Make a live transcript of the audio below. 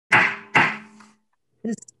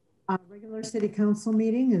This regular city council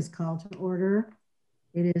meeting is called to order.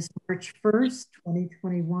 It is March 1st,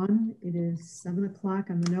 2021. It is 7 o'clock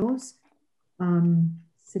on the nose.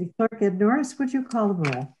 City Clerk Ed Norris, would you call the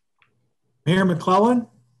roll? Mayor McClellan?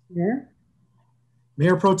 Here.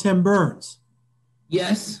 Mayor Pro Tem Burns?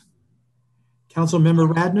 Yes.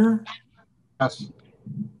 Councilmember Radner? Yes.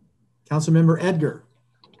 Councilmember Edgar?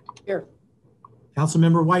 Here.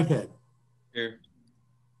 Councilmember Whitehead? Here.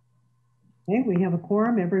 Okay, we have a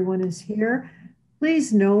quorum. Everyone is here.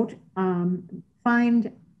 Please note,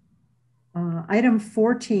 find item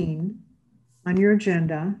 14 on your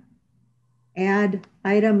agenda. Add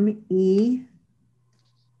item E,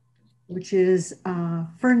 which is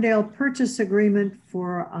Ferndale purchase agreement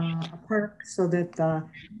for a park so that the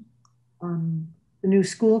new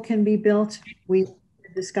school can be built. We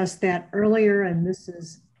discussed that earlier, and this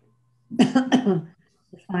is the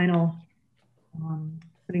final,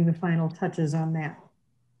 putting the final touches on that.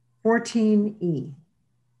 14E.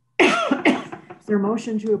 Is there a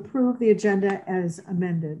motion to approve the agenda as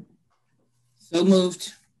amended? So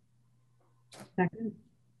moved. Second.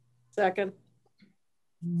 Second.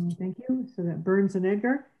 Thank you. So that Burns and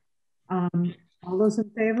Edgar. All those in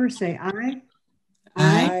favor say aye.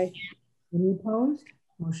 Aye. Any opposed?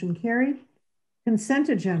 Motion carried. Consent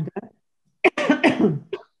agenda.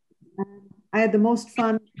 I had the most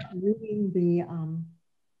fun reading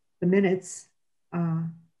the minutes of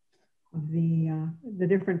the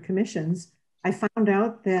different commissions. I found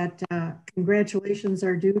out that congratulations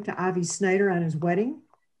are due to Avi Snyder on his wedding,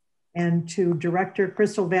 and to Director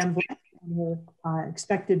Crystal Van Vliet on her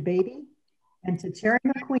expected baby, and to Terry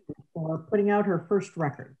McQueen for putting out her first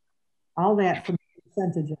record. All that from the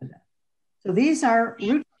consent agenda. So these are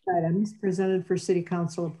routine items presented for City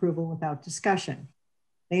Council approval without discussion.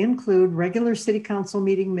 They include regular City Council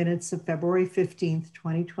meeting minutes of February 15th,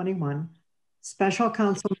 2021, special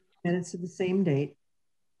council minutes of the same date,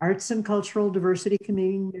 Arts and Cultural Diversity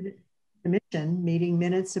Commission meeting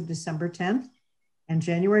minutes of December 10th and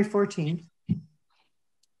January 14th,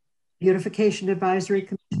 Beautification Advisory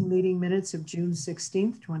Commission meeting minutes of June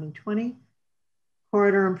 16th, 2020,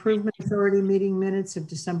 Corridor Improvement Authority meeting minutes of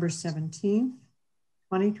December 17th,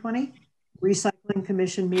 2020, Recycling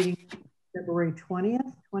Commission meeting February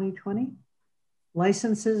 20th, 2020,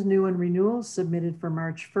 licenses, new and renewals submitted for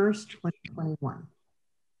March 1st, 2021.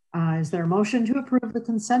 Is there a motion to approve the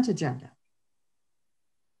consent agenda?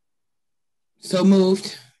 So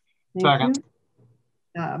moved. Thank you.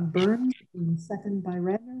 Burns, and second by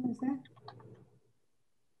Radner, is that?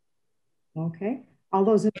 Okay. All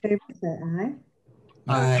those in favor say aye.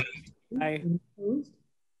 Aye. Aye. Opposed?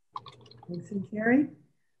 Motion carried.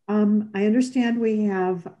 I understand we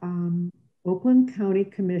have Oakland County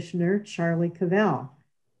Commissioner Charlie Cavell.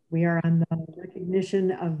 We are on the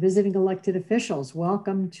recognition of visiting elected officials.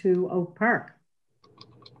 Welcome to Oak Park.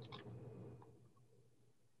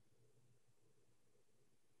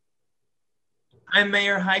 Hi,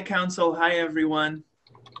 Mayor. Hi, Council. Hi, everyone.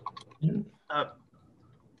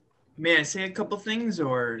 May I say a couple things,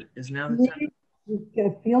 or is now the time?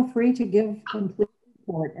 Feel free to give complete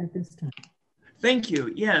report at this time. Thank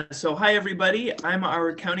you. Yeah, so hi, everybody. I'm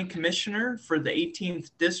our County Commissioner for the 18th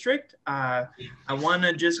District. I want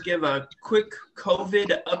to just give a quick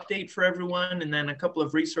COVID update for everyone, and then a couple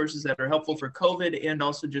of resources that are helpful for COVID and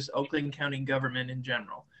also just Oakland County government in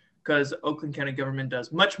general, because Oakland County government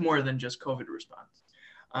does much more than just COVID response.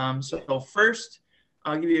 So first,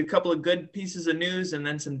 I'll give you a couple of good pieces of news and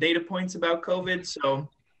then some data points about COVID. So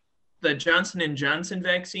the Johnson & Johnson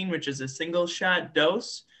vaccine, which is a single shot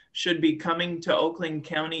dose, should be coming to Oakland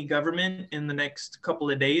County government in the next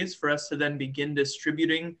couple of days for us to then begin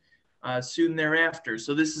distributing soon thereafter.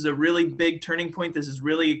 So this is a really big turning point. This is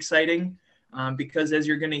really exciting because as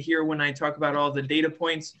you're going to hear when I talk about all the data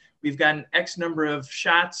points, we've got an X number of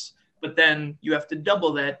shots, but then you have to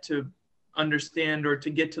double that to understand or to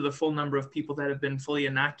get to the full number of people that have been fully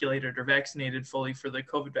inoculated or vaccinated fully for the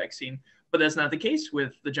COVID vaccine. But that's not the case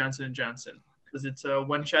with the Johnson & Johnson because it's a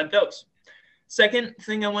one-shot dose. Second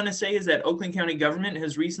thing I want to say is that Oakland County government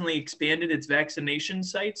has recently expanded its vaccination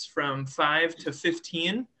sites from 5 to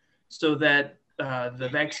 15 so that the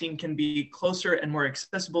vaccine can be closer and more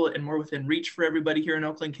accessible and more within reach for everybody here in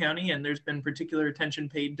Oakland County. And there's been particular attention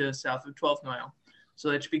paid to south of 12th Mile. So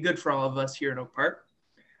that should be good for all of us here in Oak Park.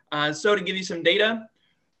 So to give you some data,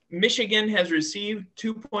 Michigan has received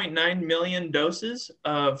 2.9 million doses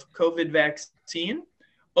of COVID vaccine.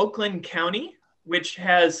 Oakland County, which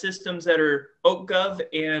has systems that are OakGov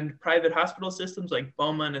and private hospital systems like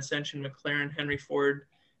Beaumont, Ascension, McLaren, Henry Ford,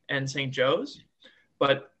 and St. Joe's.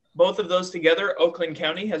 But both of those together, Oakland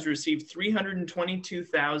County has received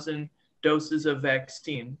 322,000 doses of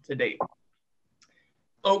vaccine to date.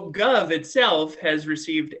 OakGov itself has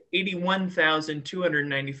received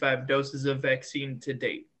 81,295 doses of vaccine to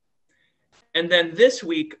date. And then this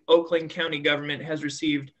week, Oakland County government has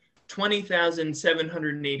received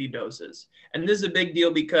 20,780 doses. And this is a big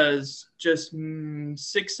deal because just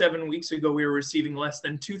 6-7 weeks ago, we were receiving less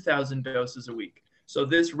than 2,000 doses a week. So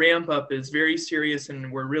this ramp up is very serious,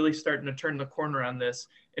 and we're really starting to turn the corner on this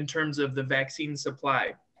in terms of the vaccine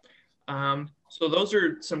supply. So those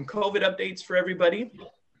are some COVID updates for everybody.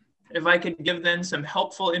 If I could give them some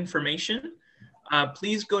helpful information,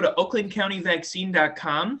 please go to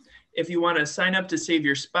oaklandcountyvaccine.com. If you want to sign up to save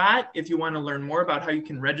your spot, if you want to learn more about how you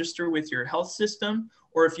can register with your health system,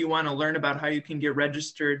 or if you want to learn about how you can get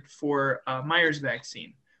registered for Myers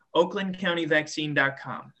vaccine,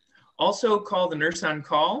 oaklandcountyvaccine.com. Also call the nurse on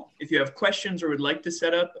call if you have questions or would like to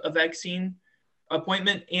set up a vaccine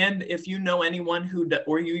appointment. And if you know anyone who,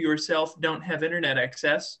 or you yourself don't have internet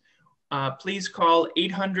access, please call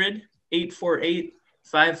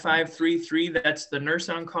 800-848-5533. That's the nurse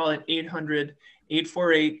on call at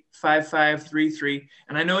 800-848-5533.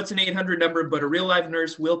 And I know it's an 800 number, but a real live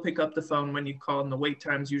nurse will pick up the phone when you call, and the wait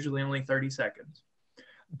time is usually only 30 seconds.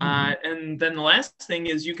 And then the last thing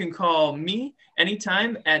is you can call me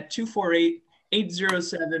anytime at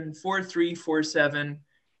 248-807-4347.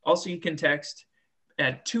 Also, you can text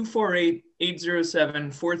at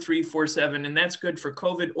 248-807-4347, and that's good for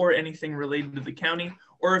COVID or anything related to the county.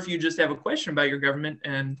 Or if you just have a question about your government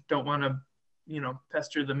and don't want to,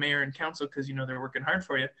 pester the mayor and council because they're working hard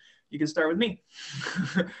for you, you can start with me.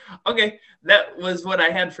 Okay, that was what I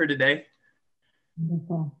had for today.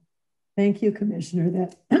 Wonderful. Thank you, Commissioner.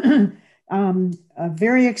 That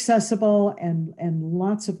very accessible and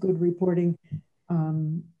lots of good reporting.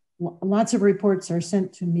 Lots of reports are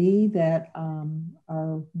sent to me that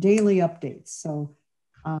are daily updates. So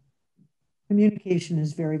communication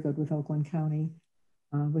is very good with Oakland County,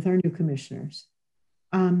 with our new commissioners.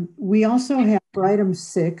 We also have for item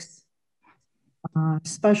 6,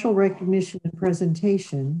 special recognition and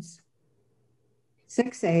presentations.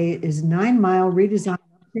 6A is 9 Mile redesign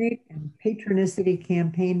update and patronicity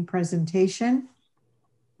campaign presentation.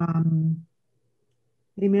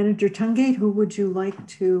 City Manager Tungate, who would you like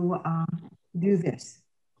to do this?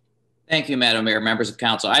 Thank you, Madam Mayor, members of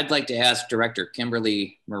council. I'd like to ask Director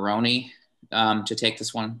Kimberly Maroney to take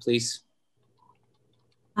this one, please.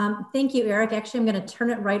 Thank you, Eric. Actually, I'm going to turn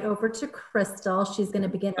it right over to Crystal. She's going to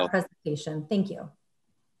begin our presentation. Thank you. All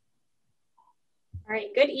right,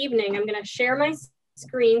 good evening. I'm going to share my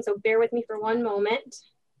screen, so bear with me for one moment.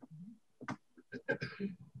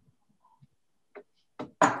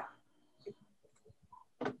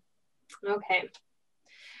 Okay.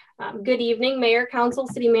 Good evening, Mayor, Council,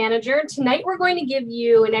 City Manager. Tonight, we're going to give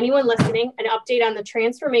you and anyone listening an update on the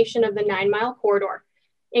transformation of the 9 Mile corridor,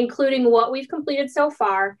 including what we've completed so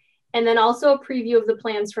far, and then also a preview of the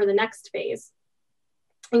plans for the next phase,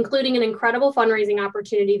 including an incredible fundraising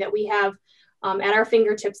opportunity that we have at our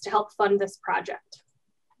fingertips to help fund this project.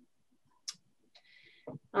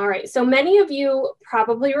 All right, so many of you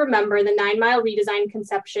probably remember the 9 Mile redesign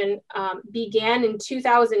conception began in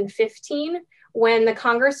 2015 when the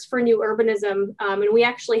Congress for New Urbanism, and we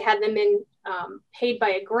actually had them in paid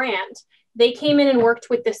by a grant, they came in and worked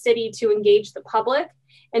with the city to engage the public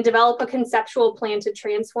and develop a conceptual plan to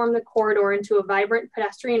transform the corridor into a vibrant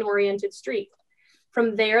pedestrian-oriented street.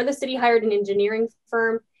 From there, the city hired an engineering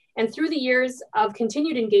firm, and through the years of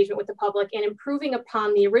continued engagement with the public and improving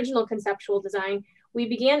upon the original conceptual design, we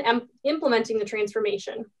began implementing the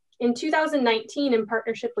transformation. In 2019, in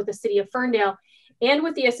partnership with the city of Ferndale, and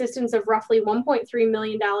with the assistance of roughly $1.3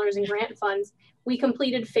 million in grant funds, we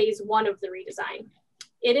completed phase 1 of the redesign.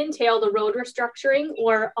 It entailed a road restructuring,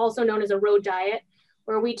 or also known as a road diet,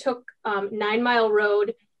 where we took 9 Mile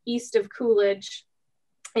Road east of Coolidge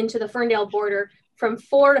into the Ferndale border from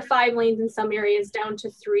 4 to 5 lanes in some areas down to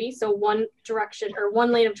 3. So one direction or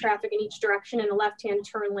one lane of traffic in each direction and a left-hand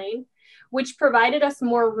turn lane, which provided us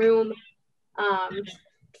more room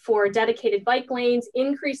for dedicated bike lanes,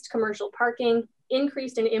 increased commercial parking,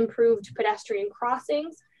 increased and improved pedestrian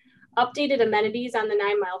crossings, updated amenities on the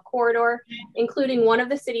 9 Mile corridor, including one of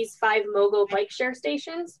the city's 5 MOGO bike share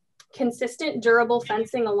stations, consistent durable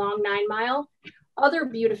fencing along 9 Mile, other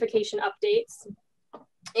beautification updates,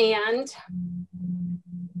 and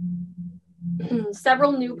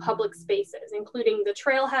several new public spaces, including the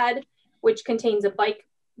trailhead, which contains a bike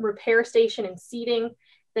repair station and seating,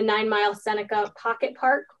 the 9 Mile Seneca Pocket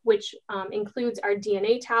Park, which includes our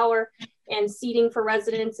DNA tower and seating for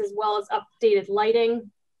residents, as well as updated lighting,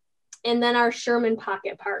 and then our Sherman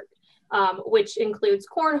Pocket Park, which includes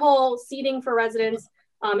cornhole, seating for residents,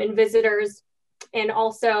 and visitors, and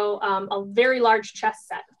also a very large chess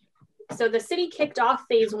set. So the city kicked off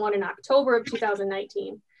phase 1 in October of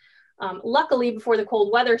 2019. Luckily, before the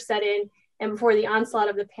cold weather set in and before the onslaught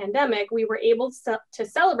of the pandemic, we were able to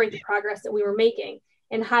celebrate the progress that we were making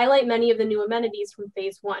and highlight many of the new amenities from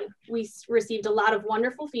phase 1. We received a lot of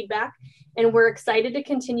wonderful feedback, and we're excited to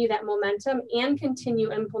continue that momentum and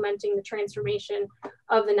continue implementing the transformation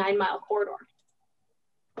of the 9 Mile corridor.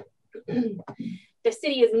 The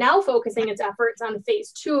city is now focusing its efforts on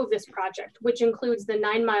phase 2 of this project, which includes the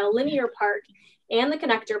 9 Mile Linear Park and the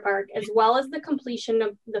Connector Park, as well as the completion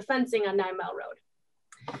of the fencing on 9 Mile Road.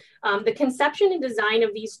 The conception and design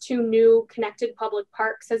of these 2 new connected public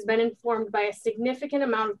parks has been informed by a significant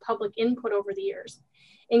amount of public input over the years,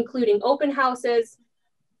 including open houses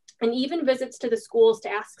and even visits to the schools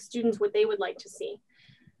to ask students what they would like to see.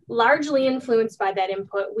 Largely influenced by that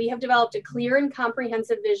input, we have developed a clear and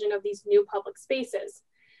comprehensive vision of these new public spaces.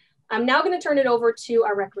 I'm now going to turn it over to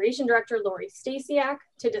our Recreation Director, Lori Stasiak,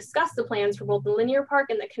 to discuss the plans for both the Linear Park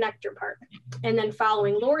and the Connector Park. And then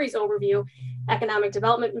following Lori's overview, Economic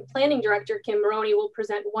Development and Planning Director Kim Maroney will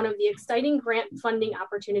present one of the exciting grant funding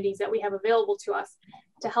opportunities that we have available to us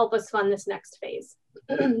to help us fund this next phase.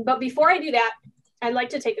 But before I do that, I'd like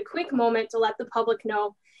to take a quick moment to let the public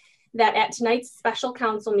know that at tonight's special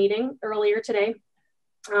council meeting earlier today,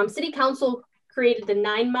 City Council created the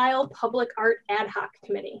 9 Mile Public Art Ad Hoc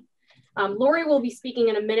Committee. Lori will be speaking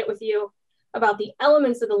in a minute with you about the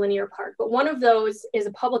elements of the Linear Park, but one of those is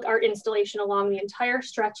a public art installation along the entire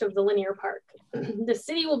stretch of the Linear Park. The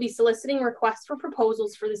city will be soliciting requests for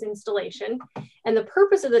proposals for this installation, and the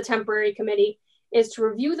purpose of the temporary committee is to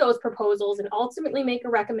review those proposals and ultimately make a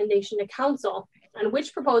recommendation to council on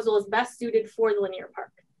which proposal is best suited for the Linear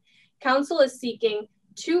Park. Council is seeking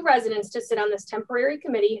 2 residents to sit on this temporary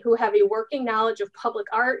committee who have a working knowledge of public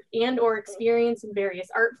art and or experience in various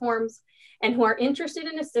art forms, and who are interested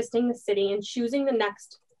in assisting the city in choosing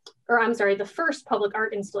the first public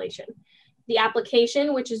art installation. The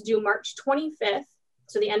application, which is due March 25th,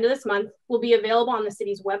 so the end of this month, will be available on the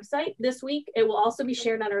city's website this week. It will also be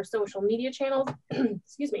shared on our social media channels,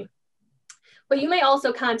 excuse me. But you may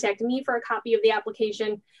also contact me for a copy of the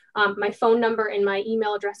application. My phone number and my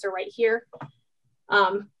email address are right here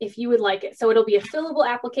if you would like it. So it'll be a fillable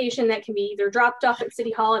application that can be either dropped off at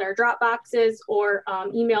City Hall at our drop boxes or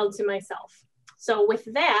emailed to myself. So with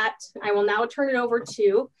that, I will now turn it over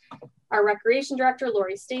to our Recreation Director,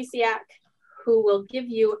 Lori Stasiak, who will give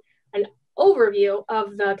you an overview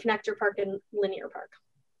of the Connector Park and Linear Park.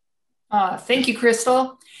 Thank you,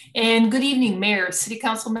 Crystal. And good evening, Mayor, City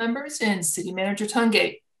Council members, and City Manager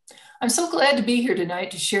Tungate. I'm so glad to be here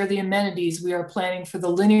tonight to share the amenities we are planning for the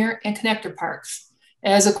Linear and Connector Parks.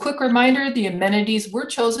 As a quick reminder, the amenities were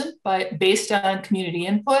chosen based on community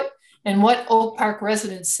input and what Oak Park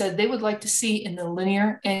residents said they would like to see in the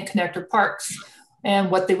Linear and Connector Parks and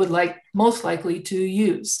what they would like most likely to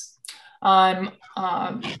use. I'm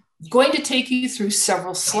going to take you through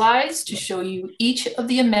several slides to show you each of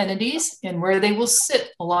the amenities and where they will sit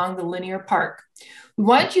along the Linear Park. We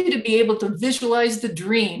want you to be able to visualize the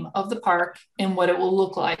dream of the park and what it will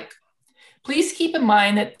look like. Please keep in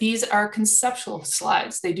mind that these are conceptual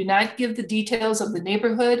slides. They do not give the details of the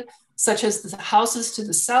neighborhood, such as the houses to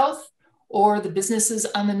the south or the businesses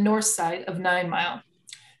on the north side of 9 Mile.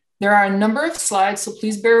 There are a number of slides, so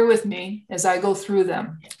please bear with me as I go through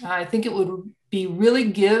them. I think it would be really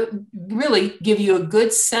give you a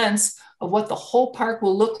good sense of what the whole park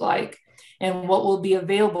will look like and what will be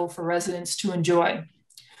available for residents to enjoy.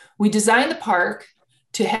 We designed the park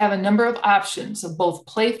to have a number of options of both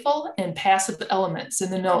playful and passive elements in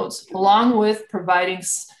the nodes, along with providing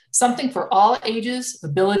something for all ages,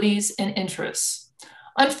 abilities, and interests.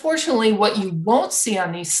 Unfortunately, what you won't see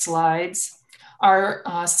on these slides are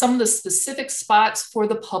some of the specific spots for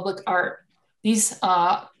the public art. These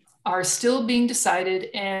are still being decided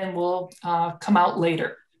and will come out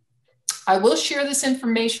later. I will share this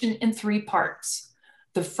information in 3 parts.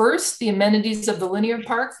 The first, the amenities of the Linear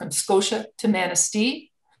Park from Scotia to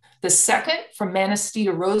Manistee. The second, from Manistee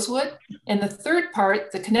to Rosewood. And the third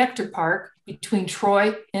part, the Connector Park between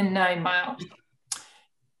Troy and 9 Mile.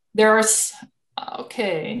 There are,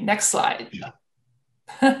 okay, next slide.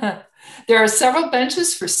 There are several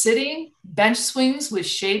benches for sitting, bench swings with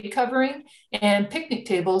shade covering, and picnic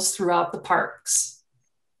tables throughout the parks.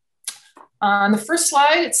 On the first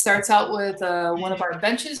slide, it starts out with one of our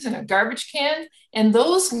benches and a garbage can, and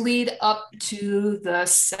those lead up to the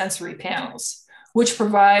sensory panels, which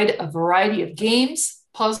provide a variety of games,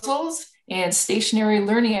 puzzles, and stationary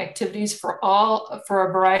learning activities for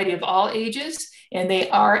a variety of all ages, and they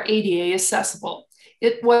are ADA accessible.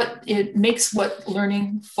 It makes what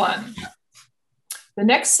learning fun. The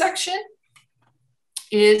next section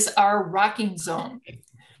is our rocking zone,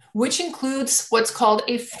 which includes what's called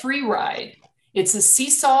a free ride. It's a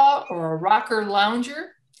seesaw or a rocker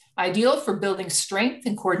lounger, ideal for building strength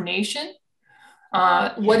and coordination.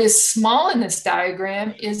 What is small in this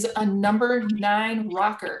diagram is a number 9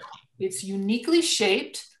 rocker. It's uniquely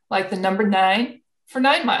shaped like the number 9 for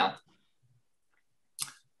 9 Mile.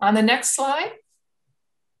 On the next slide,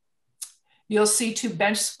 you'll see 2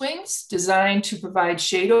 bench swings designed to provide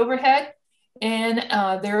shade overhead. And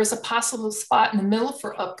there is a possible spot in the middle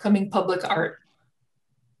for upcoming public art.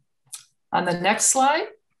 On the next slide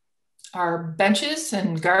are benches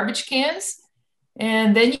and garbage cans.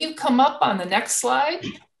 And then you come up on the next slide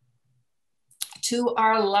to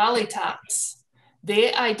our lollytops.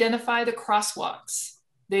 They identify the crosswalks.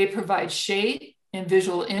 They provide shade and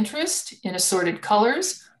visual interest in assorted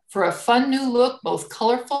colors for a fun new look, both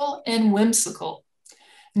colorful and whimsical.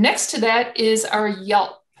 Next to that is our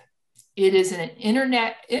Yelp. It is an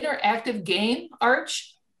interactive game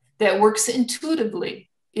arch that works intuitively.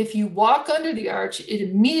 If you walk under the arch, it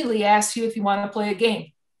immediately asks you if you want to play a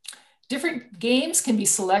game. Different games can be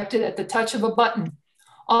selected at the touch of a button.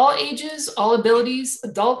 All ages, all abilities,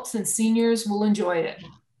 adults and seniors will enjoy it.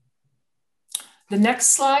 The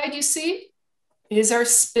next slide you see is our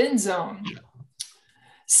spin zone.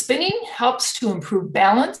 Spinning helps to improve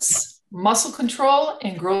balance, muscle control,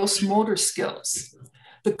 and gross motor skills.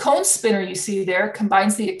 The cone spinner you see there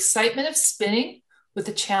combines the excitement of spinning with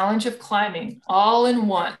the challenge of climbing, all in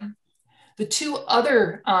one. The 2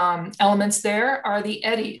 other elements there are the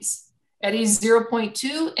eddies. Eddies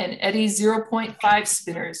 0.2 and Eddies 0.5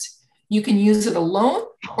 spinners. You can use it alone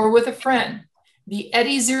or with a friend. The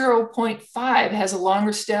Eddy 0.5 has a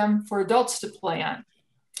longer stem for adults to play on.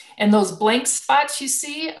 And those blank spots you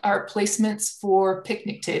see are placements for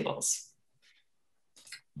picnic tables.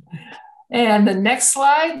 And the next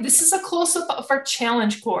slide, this is a close-up of our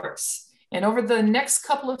challenge course. And over the next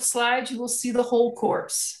couple of slides, you will see the whole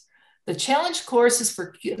course. The challenge course is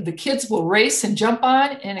for the kids will race and jump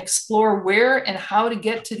on and explore where and how to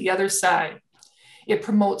get to the other side. It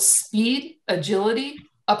promotes speed, agility,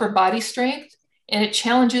 upper body strength, and it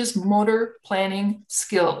challenges motor planning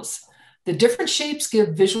skills. The different shapes give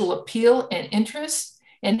visual appeal and interest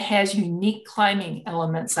and has unique climbing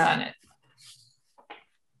elements on it.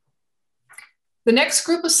 The next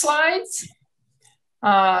group of slides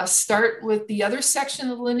start with the other section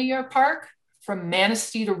of the linear park from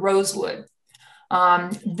Manistee to Rosewood.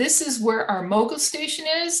 This is where our Mogul Station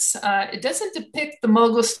is. It doesn't depict the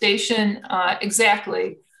Mogul Station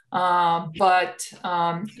exactly, but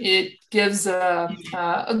it gives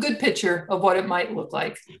a good picture of what it might look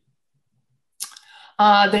like.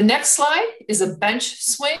 The next slide is a bench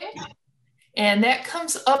swing, and that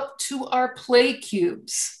comes up to our play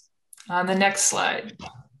cubes on the next slide.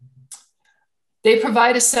 They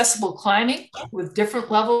provide accessible climbing with different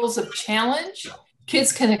levels of challenge.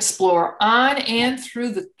 Kids can explore on and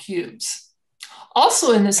through the cubes.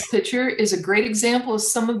 Also in this picture is a great example of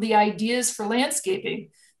some of the ideas for landscaping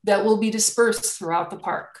that will be dispersed throughout the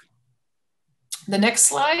park. The next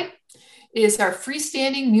slide is our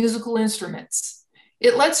freestanding musical instruments.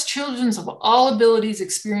 It lets children of all abilities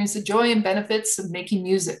experience the joy and benefits of making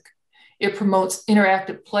music. It promotes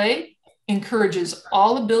interactive play, encourages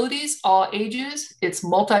all abilities, all ages. It's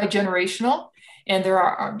multi-generational, and there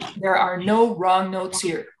are no wrong notes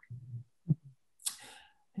here.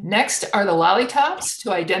 Next are the lollytops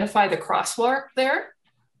to identify the crosswalk there.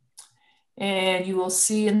 And you will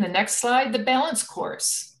see in the next slide the balance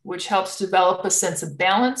course, which helps develop a sense of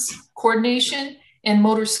balance, coordination, and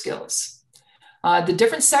motor skills. The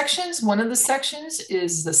different sections, one of the sections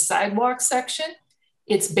is the sidewalk section.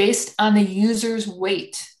 It's based on the user's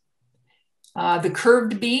weight. The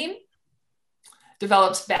curved beam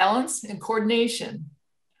develops balance and coordination.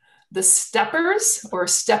 The steppers or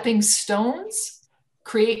stepping stones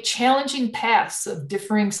create challenging paths of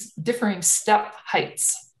differing step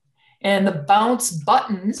heights. And the bounce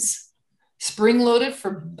buttons, spring-loaded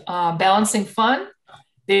for balancing fun,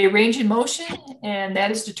 they range in motion, and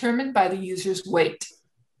that is determined by the user's weight.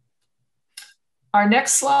 Our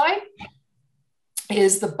next slide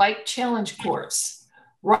is the bike challenge course.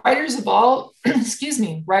 Riders of all,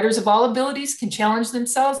 riders of all abilities can challenge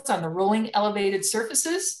themselves on the rolling elevated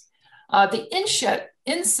surfaces. The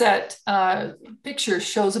inset picture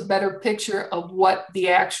shows a better picture of what the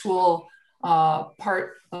actual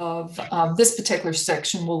part of this particular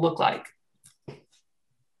section will look like.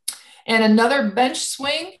 And another bench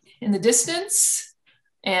swing in the distance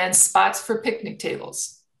and spots for picnic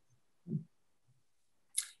tables.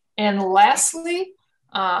 And lastly,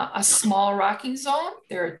 a small rocking zone.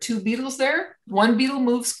 There are 2 beetles there. One beetle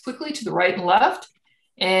moves quickly to the right and left,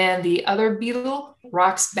 and the other beetle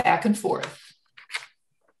rocks back and forth.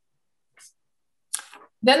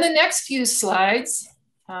 Then the next few slides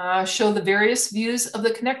show the various views of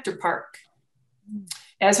the Connector Park.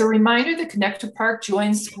 As a reminder, the Connector Park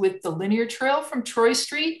joins with the linear trail from Troy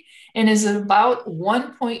Street and is about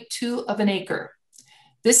 1.2 of an acre.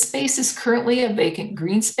 This space is currently a vacant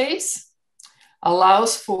green space,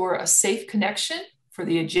 allows for a safe connection for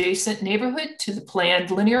the adjacent neighborhood to the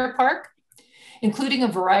planned linear park, including a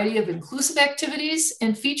variety of inclusive activities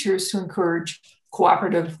and features to encourage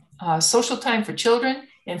cooperative social time for children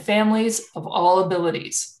and families of all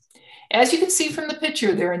abilities. As you can see from the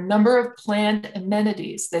picture, there are a number of planned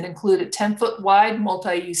amenities that include a 10-foot wide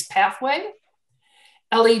multi-use pathway,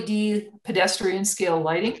 LED pedestrian scale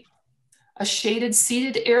lighting, a shaded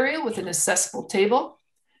seated area with an accessible table,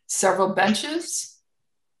 several benches,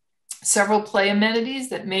 several play amenities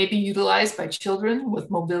that may be utilized by children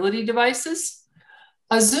with mobility devices,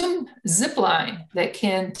 a Zoom zip line that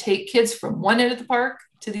can take kids from one end of the park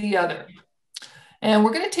to the other. And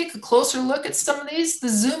we're going to take a closer look at some of these. The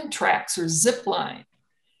Zoom tracks or zip line.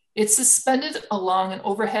 It's suspended along an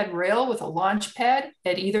overhead rail with a launch pad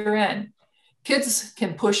at either end. Kids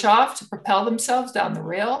can push off to propel themselves down the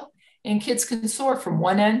rail, and kids can soar from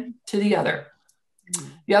one end to the other.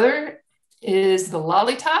 The other is the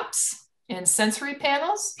lollytops and sensory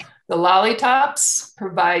panels. The lollytops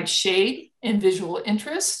provide shade and visual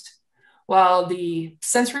interest, while the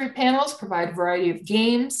sensory panels provide a variety of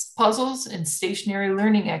games, puzzles, and stationary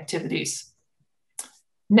learning activities.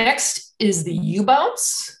 Next is the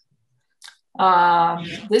U-Bounce.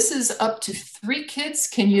 This is up to 3 kids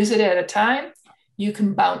can use it at a time. You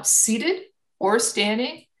can bounce seated or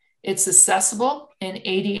standing. It's accessible and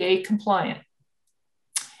ADA compliant.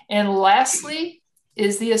 And lastly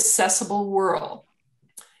is the accessible whirl.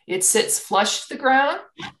 It sits flush to the ground,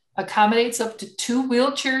 accommodates up to 2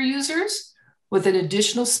 wheelchair users with an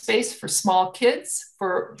additional space for small kids,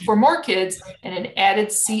 for more kids, and an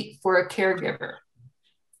added seat for a caregiver.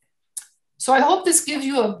 So I hope this gives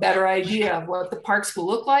you a better idea of what the parks will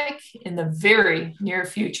look like in the very near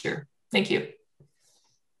future. Thank you.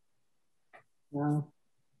 Wow.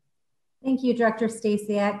 Thank you, Director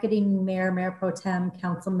Stasiak. Good evening, Mayor, Mayor Pro Tem,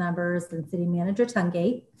 council members, and City Manager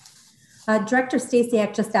Tungate. Director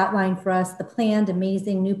Stasiak just outlined for us the planned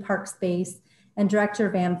amazing new park space, and Director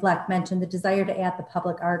Van Vleck mentioned the desire to add the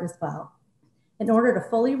public art as well. In order to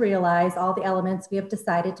fully realize all the elements, we have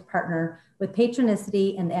decided to partner with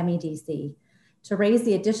Patronicity and MEDC to raise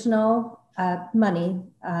the additional money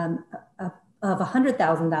of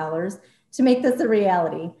 $100,000 to make this a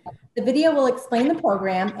reality. The video will explain the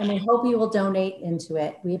program, and we hope you will donate into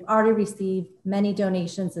it. We've already received many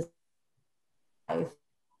donations.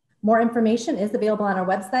 More information is available on our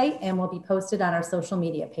website and will be posted on our social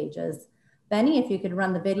media pages. Benny, if you could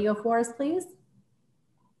run the video for us, please.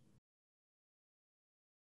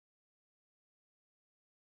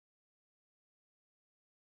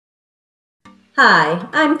 Hi,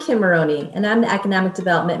 I'm Kim Maroney, and I'm the Economic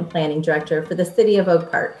Development and Planning Director for the City of Oak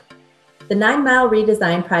Park. The 9-mile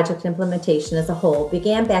redesign project implementation as a whole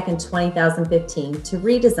began back in 2015 to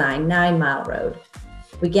redesign 9 Mile Road.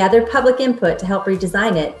 We gathered public input to help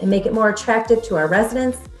redesign it and make it more attractive to our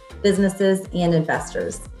residents, businesses, and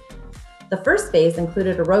investors. The first phase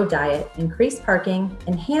included a road diet, increased parking,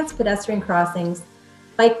 enhanced pedestrian crossings,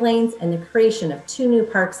 bike lanes, and the creation of 2 new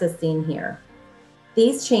parks as seen here.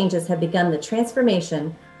 These changes have begun the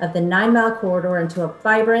transformation of the 9-mile corridor into a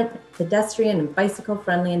vibrant, pedestrian and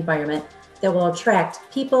bicycle-friendly environment that will attract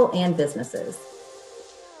people and businesses.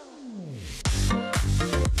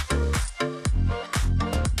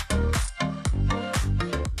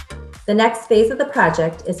 The next phase of the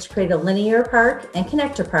project is to create a linear park and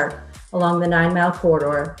connector park along the 9-mile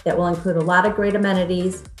corridor that will include a lot of great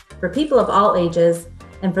amenities for people of all ages,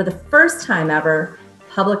 and for the first time ever,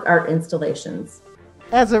 public art installations.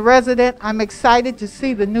 As a resident, I'm excited to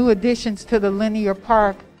see the new additions to the linear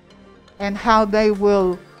park and how they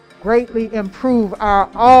will greatly improve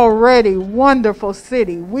our already wonderful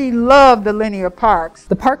city. We love the linear parks.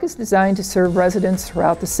 The park is designed to serve residents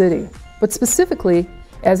throughout the city, but specifically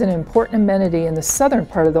as an important amenity in the southern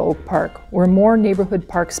part of the Oak Park, where more neighborhood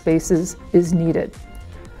park spaces is needed.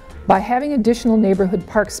 By having additional neighborhood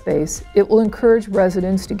park space, it will encourage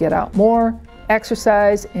residents to get out more,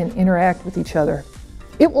 exercise, and interact with each other.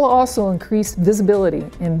 It will also increase visibility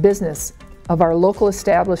and business of our local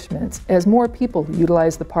establishments as more people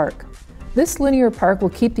utilize the park. This linear park will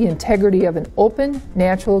keep the integrity of an open,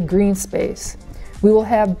 natural green space. We will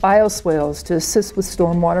have bioswales to assist with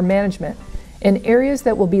stormwater management, and areas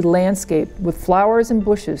that will be landscaped with flowers and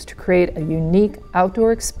bushes to create a unique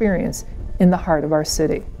outdoor experience in the heart of our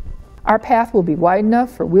city. Our path will be wide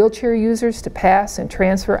enough for wheelchair users to pass and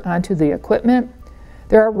transfer onto the equipment.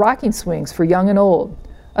 There are rocking swings for young and old,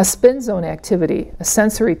 a spin zone activity, a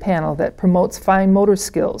sensory panel that promotes fine motor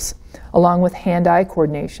skills, along with hand-eye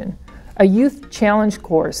coordination, a youth challenge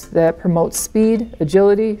course that promotes speed,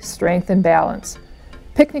 agility, strength, and balance,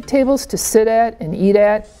 picnic tables to sit at and eat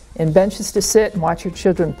at, and benches to sit and watch your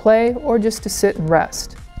children play, or just to sit and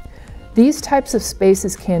rest. These types of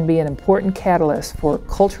spaces can be an important catalyst for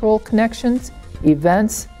cultural connections,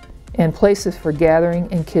 events, and places for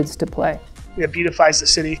gathering and kids to play. It beautifies the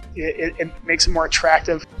city. It makes it more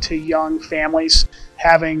attractive to young families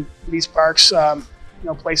having these parks,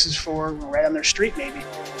 places for right on their street maybe.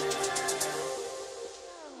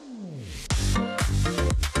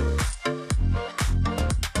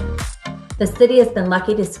 The city has been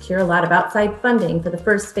lucky to secure a lot of outside funding for the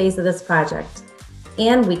first phase of this project,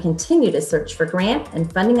 and we continue to search for grant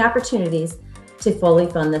and funding opportunities to fully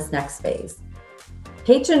fund this next phase.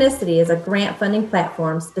 Patronicity is a grant funding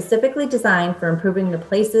platform specifically designed for improving the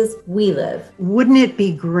places we live. Wouldn't it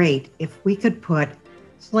be great if we could put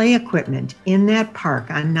play equipment in that park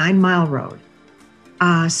on 9 Mile Road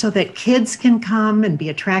so that kids can come and be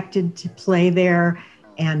attracted to play there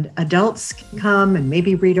and adults can come and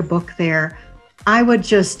maybe read a book there? I would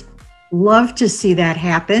just love to see that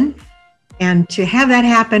happen. And to have that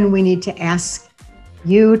happen, we need to ask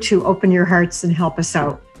you to open your hearts and help us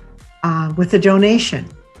out with a donation.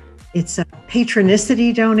 It's a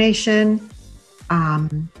Patronicity donation.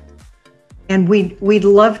 And we'd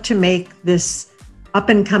love to make this up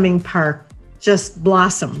and coming park just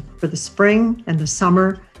blossom for the spring and the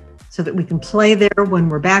summer so that we can play there when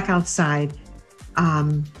we're back outside.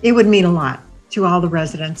 It would mean a lot to all the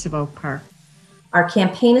residents of Oak Park. Our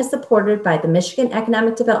campaign is supported by the Michigan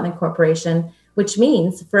Economic Development Corporation, which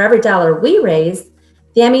means for every dollar we raise,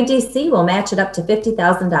 the MEDC will match it up to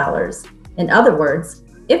 $50,000. In other words,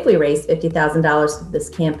 if we raise $50,000 for this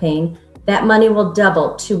campaign, that money will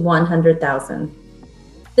double to $100,000.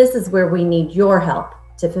 This is where we need your help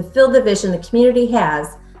to fulfill the vision the community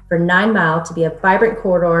has for 9 Mile to be a vibrant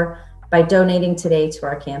corridor by donating today to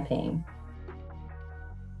our campaign.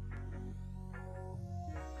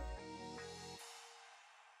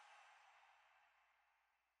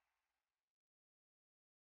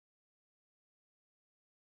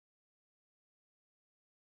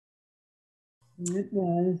 It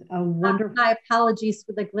was a wonderful. My apologies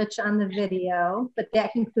for the glitch on the video, but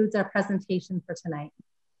that concludes our presentation for tonight.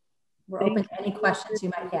 We're open to any questions you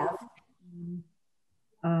might have.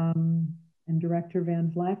 And Director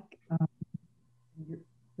Van Vleck,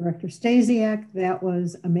 Director Stasiak, that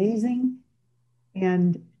was amazing.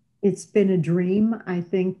 And it's been a dream, I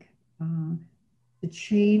think, to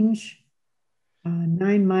change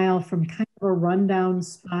 9 Mile from kind of a rundown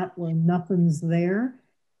spot where nothing's there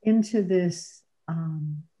into this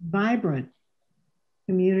vibrant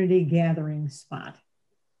community gathering spot.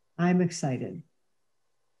 I'm excited.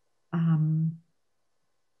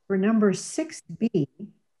 For number 6B,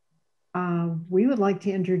 we would like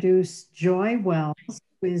to introduce Joy Wells,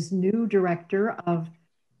 who is new director of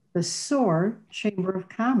the SOAR Chamber of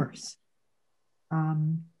Commerce.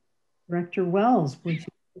 Director Wells, would you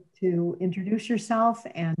like to introduce yourself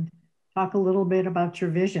and talk a little bit about your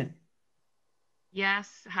vision?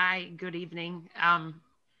 Yes, hi, good evening.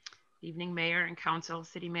 Evening, Mayor and Council,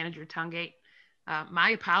 City Manager Tungate. My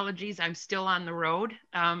apologies, I'm still on the road,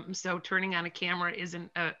 so turning on a camera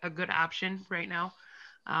isn't a good option right now.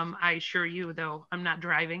 I assure you, though, I'm not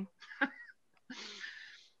driving.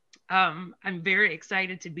 I'm very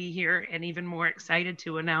excited to be here and even more excited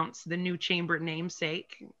to announce the new chamber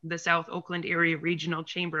namesake, the South Oakland Area Regional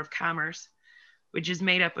Chamber of Commerce, which is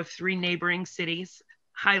made up of 3 neighboring cities,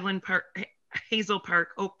 Highland Park, Hazel Park,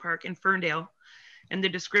 Oak Park, and Ferndale. And the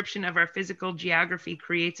description of our physical geography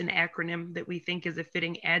creates an acronym that we think is a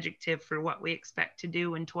fitting adjective for what we expect to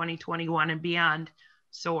do in 2021 and beyond,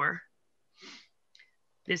 SOAR.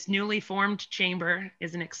 This newly formed chamber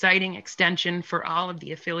is an exciting extension for all of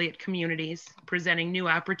the affiliate communities, presenting new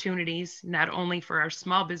opportunities not only for our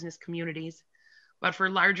small business communities, but for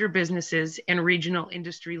larger businesses and regional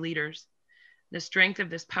industry leaders. The strength of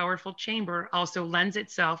this powerful chamber also lends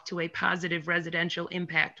itself to a positive residential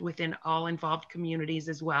impact within all involved communities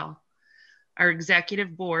as well. Our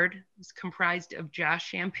executive board is comprised of Josh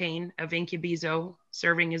Champagne of Incubizo,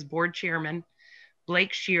 serving as board chairman,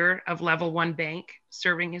 Blake Shear of Level 1 Bank,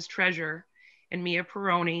 serving as treasurer, and Mia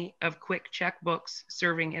Peroni of Quick Check Books,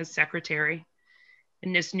 serving as secretary.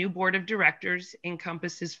 And this new board of directors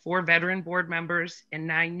encompasses 4 veteran board members and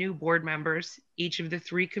 9 new board members. Each of the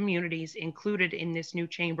 3 communities included in this new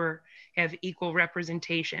chamber have equal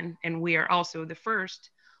representation, and we are also the first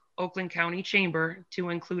Oakland County Chamber to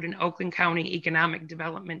include an Oakland County Economic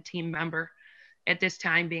Development Team member, at this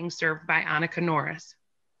time being served by Annika Norris.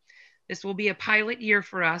 This will be a pilot year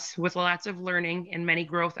for us with lots of learning and many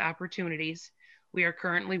growth opportunities. We are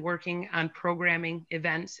currently working on programming,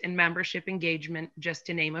 events, and membership engagement, just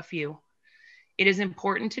to name a few. It is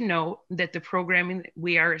important to note that the programming that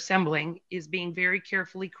we are assembling is being very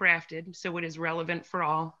carefully crafted so it is relevant for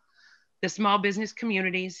all. The small business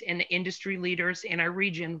communities and the industry leaders in our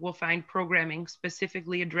region will find programming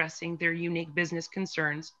specifically addressing their unique business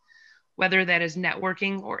concerns, whether that is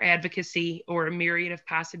networking or advocacy or a myriad of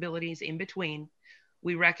possibilities in between.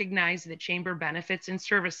 We recognize that chamber benefits and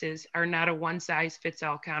services are not a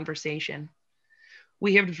one-size-fits-all conversation.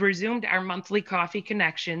 We have resumed our monthly coffee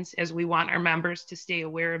connections as we want our members to stay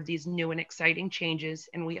aware of these new and exciting changes,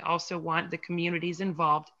 and we also want the communities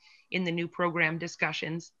involved in the new program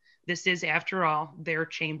discussions. This is, after all, their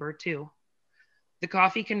chamber too. The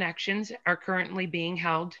coffee connections are currently being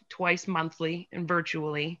held twice monthly and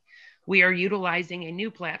virtually. We are utilizing a new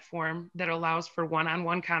platform that allows for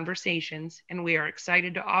one-on-one conversations, and we are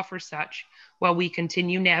excited to offer such while we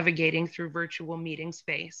continue navigating through virtual meeting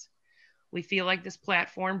space. We feel like this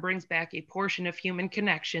platform brings back a portion of human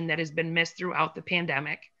connection that has been missed throughout the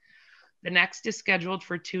pandemic. The next is scheduled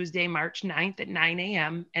for Tuesday, March 9th at 9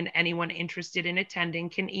 a.m., and anyone interested in attending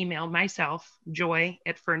can email myself,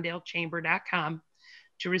 joy@ferndale-chamber.com,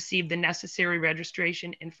 to receive the necessary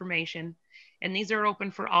registration information. And these are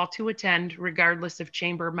open for all to attend regardless of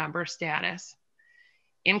chamber member status.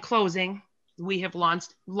 In closing, we have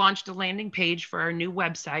launched a landing page for our new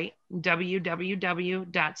website,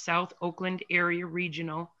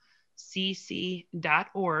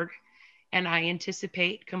 www.southoaklandarearegionalcc.org, and I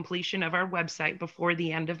anticipate completion of our website before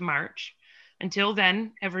the end of March. Until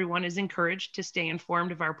then, everyone is encouraged to stay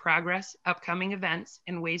informed of our progress, upcoming events,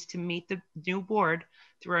 and ways to meet the new board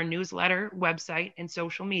through our newsletter, website, and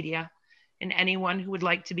social media. And anyone who would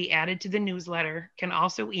like to be added to the newsletter can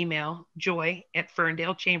also email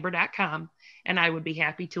joy@ferndale-chamber.com, and I would be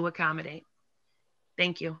happy to accommodate.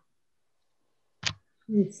 Thank you. Thank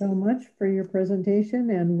you so much for your presentation,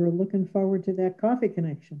 and we're looking forward to that coffee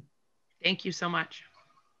connection. Thank you so much.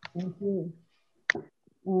 Thank you.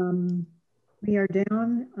 We are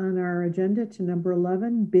down on our agenda to number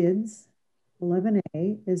 11, bids.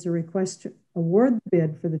 11A is a request to award the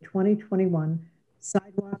bid for the 2021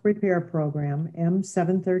 Sidewalk Repair Program,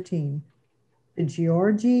 M713, to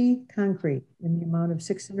Georgie Concrete in the amount of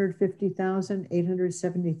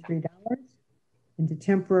 $650,873, and to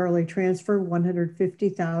temporarily transfer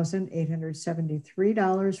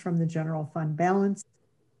 $150,873 from the general fund balance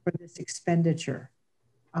for this expenditure.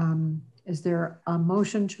 Is there a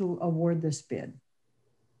motion to award this bid?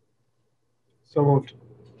 So moved.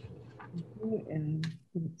 And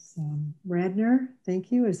it's Radner.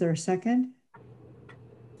 Thank you. Is there a second?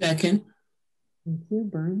 Second. Thank you.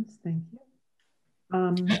 Burns. Thank you.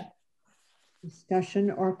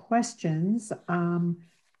 Discussion or questions?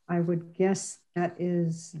 I would guess that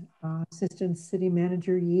is Assistant City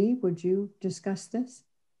Manager Yee. Would you discuss this?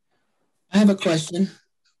 I have a question.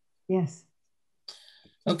 Yes.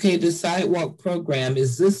 Okay, the sidewalk program,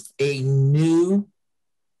 is this a new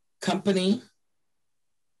company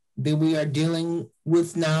that we are dealing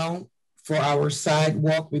with now for our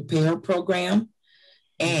sidewalk repair program?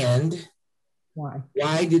 And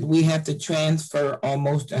why did we have to transfer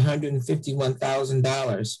almost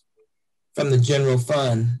 $151,000 from the general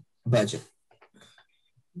fund budget?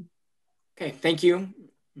 Okay, thank you,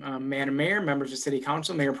 Madam Mayor, members of City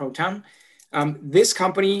Council, Mayor Pro Tem. This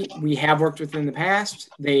company we have worked with in the past.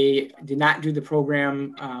 They did not do the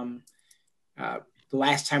program the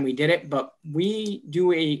last time we did it, but we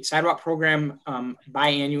do a sidewalk program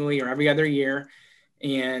biannually or every other year.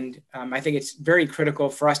 And I think it's very critical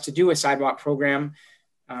for us to do a sidewalk program.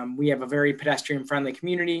 We have a very pedestrian friendly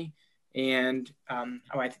community, and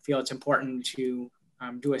I feel it's important to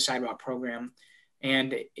do a sidewalk program.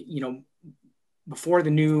 And, you know, before the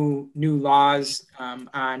new laws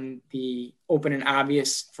on the open and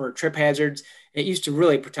obvious for trip hazards, it used to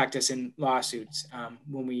really protect us in lawsuits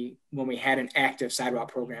when we had an active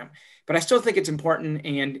sidewalk program. But I still think it's important,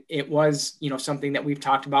 and it was, you know, something that we've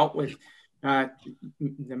talked about with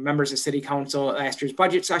the members of City Council at last year's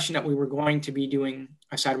budget session, that we were going to be doing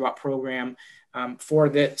a sidewalk program for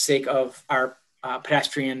the sake of our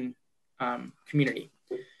pedestrian community.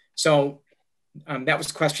 So that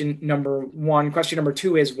was question number one. Question number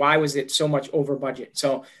two is, why was it so much over budget?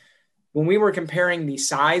 So when we were comparing the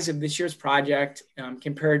size of this year's project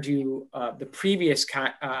compared to the previous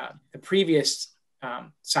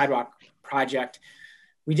sidewalk project,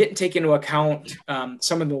 we didn't take into account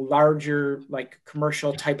some of the larger, like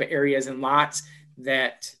commercial type of areas and lots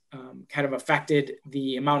that kind of affected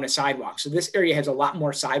the amount of sidewalk. So this area has a lot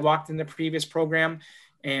more sidewalk than the previous program.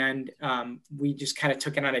 And we just kind of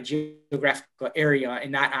took it on a geographical area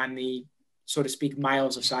and not on the, so to speak,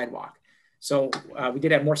 miles of sidewalk. So we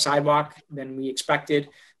did have more sidewalk than we expected,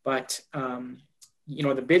 but you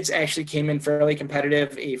know, the bids actually came in fairly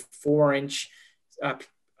competitive. A 4-inch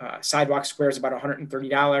sidewalk square is about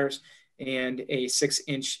 $130, and a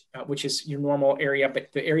 6-inch, which is your normal area,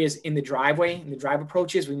 but the areas in the driveway and the drive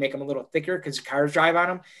approaches, we make them a little thicker because cars drive on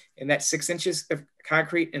them, and that's 6 inches of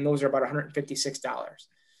concrete, and those are about $156.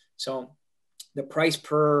 So the price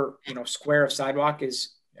per square of sidewalk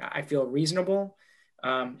is, I feel, reasonable.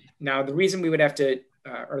 Now the reason we would have to,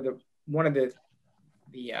 the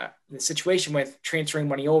situation with transferring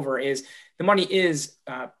money over is the money is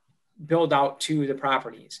billed out to the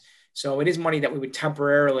properties. So it is money that we would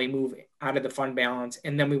temporarily move out of the fund balance,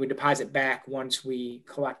 and then we would deposit back once we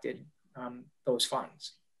collected those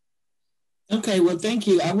funds. Okay, well, thank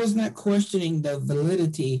you. I was not questioning the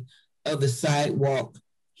validity of the sidewalk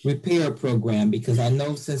repair program because I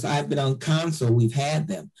know since I've been on council, we've had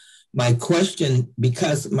them. My question,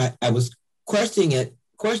 because I was questioning it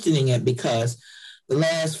because the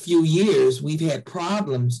last few years we've had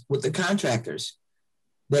problems with the contractors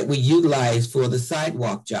that we utilize for the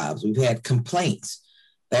sidewalk jobs. We've had complaints.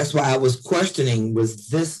 That's why I was questioning, was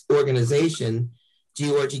this organization,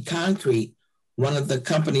 Georgie Concrete, one of the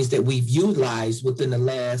companies that we've utilized within the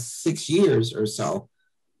last 6 years or so?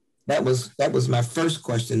 That was my first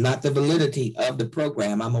question, not the validity of the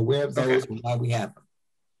program. I'm aware of those and why we have them.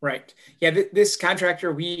 Right. Yeah, this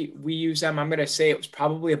contractor, we use them. I'm going to say it was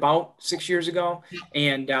probably about 6 years ago.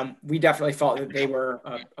 And we definitely felt that they were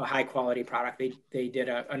a high quality product. They did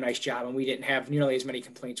a nice job, and we didn't have nearly as many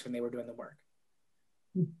complaints when they were doing the work.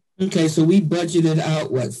 Okay, so we budgeted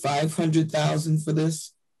out, what, $500,000 for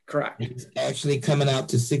this? Correct. It's actually coming out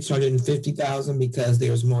to $650,000 because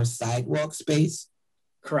there's more sidewalk space?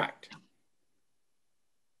 Correct.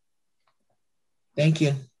 Thank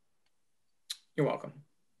you. You're welcome.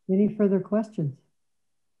 Any further questions?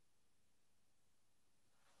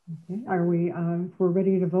 Okay, are we, if we're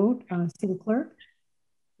ready to vote, City Clerk,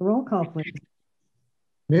 roll call, please.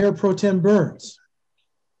 Mayor Pro Tem Burns.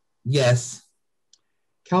 Yes.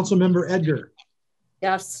 Councilmember Edgar.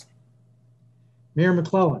 Yes. Mayor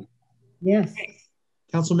McClellan. Yes.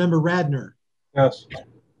 Councilmember Radner. Yes.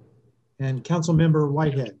 And Councilmember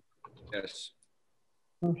Whitehead. Yes.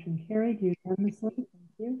 Motion carried unanimously. Thank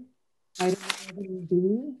you. Item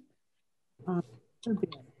 11B, for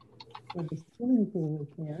the swimming pool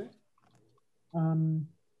repair.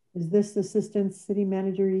 Is this Assistant City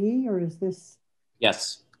Manager Yee, or is this?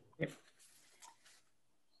 Yes.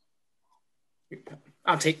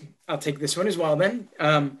 I'll take this one as well then.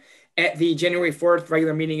 At the January 4th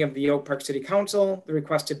regular meeting of the Oak Park City Council, the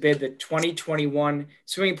request to bid the 2021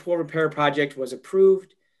 swimming pool repair project was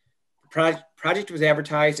approved. The project was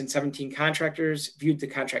advertised and 17 contractors viewed the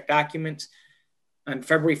contract documents. On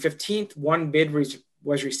February 15th, one bid was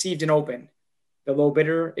received and opened. The low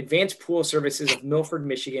bidder, Advanced Pool Services of Milford,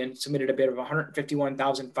 Michigan, submitted a bid of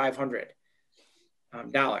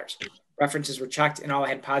 $151,500. References were checked and all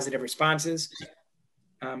had positive responses.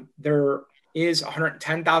 There is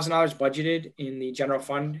 $110,000 budgeted in the general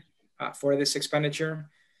fund for this expenditure.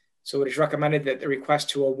 So it is recommended that the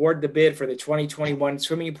request to award the bid for the 2021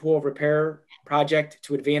 swimming pool repair project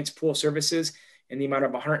to Advanced Pool Services in the amount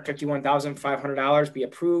of $151,500 be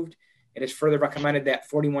approved. It is further recommended that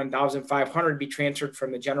 $41,500 be transferred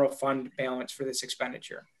from the general fund balance for this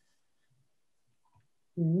expenditure.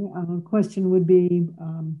 Okay, question would be,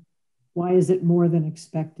 why is it more than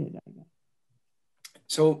expected?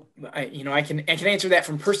 So, I can answer that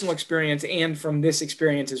from personal experience and from this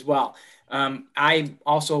experience as well. I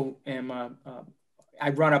also am, I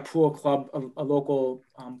run a pool club, a local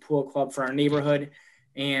pool club for our neighborhood.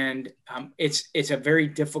 And it's a very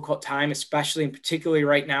difficult time, especially and particularly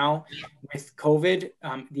right now with COVID.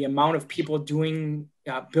 The amount of people doing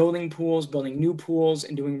building pools, building new pools,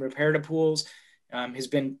 and doing repair to pools has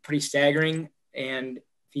been pretty staggering. And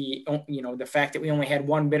the fact that we only had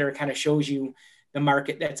one bidder kind of shows you the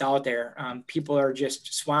market that's out there. People are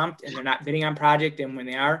just swamped and they're not bidding on project. And when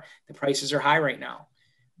they are, the prices are high right now.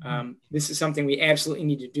 This is something we absolutely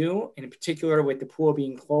need to do. And in particular with the pool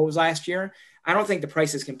being closed last year, I don't think the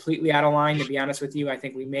price is completely out of line, to be honest with you. I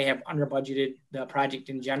think we may have under budgeted the project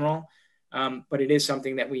in general, but it is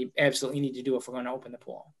something that we absolutely need to do if we're going to open the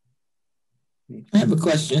pool. I have a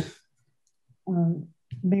question.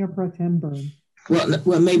 Mayor Pro Tem Byrne.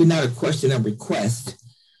 Well, maybe not a question, a request.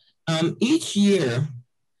 Each year,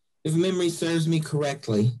 if memory serves me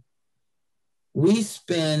correctly, we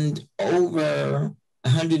spend over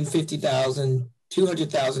 $150,000,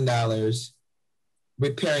 $200,000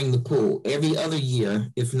 repairing the pool every other year,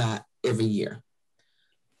 if not every year.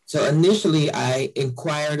 So initially, I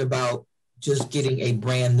inquired about just getting a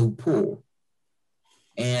brand new pool.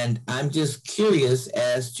 And I'm just curious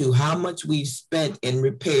as to how much we've spent in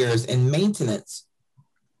repairs and maintenance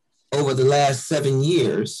over the last 7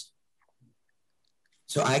 years,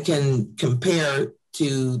 so I can compare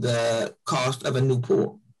to the cost of a new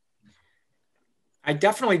pool. I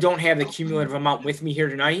definitely don't have the cumulative amount with me here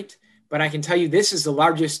tonight, but I can tell you this is the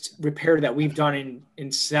largest repair that we've done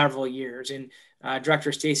in several years. And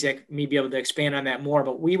Director Stasiak may be able to expand on that more,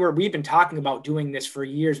 but we've been talking about doing this for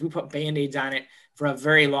years. We put Band-Aids on it for a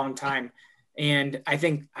very long time. And I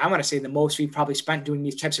think I want to say the most we've probably spent doing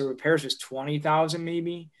these types of repairs was $20,000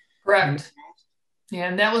 maybe. Correct. Yeah,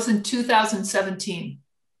 and that was in 2017.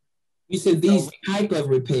 You said these type of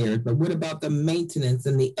repairs, but what about the maintenance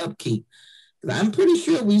and the upkeep? I'm pretty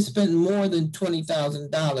sure we spent more than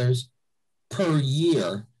 $20,000 per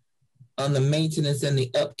year on the maintenance and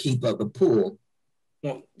the upkeep of a pool.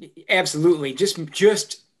 Well, absolutely.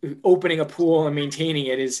 Just opening a pool and maintaining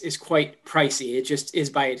it is quite pricey. It just is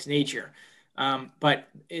by its nature. But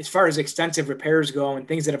as far as extensive repairs go and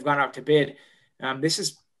things that have gone out to bid, this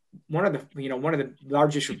is one of the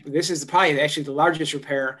largest. This is probably actually the largest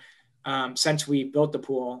repair since we built the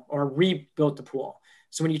pool or rebuilt the pool.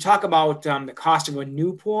 So when you talk about the cost of a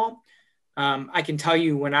new pool, I can tell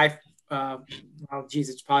you when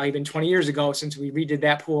it's probably been 20 years ago since we redid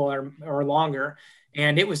that pool or longer,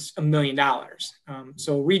 and it was $1 million.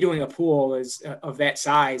 So redoing a pool of that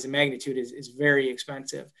size and magnitude is very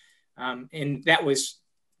expensive. And that was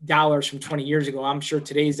dollars from 20 years ago. I'm sure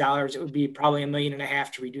today's dollars, it would be probably $1.5 million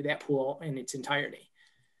to redo that pool in its entirety.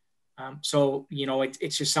 So,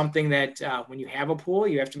 it's just something that when you have a pool,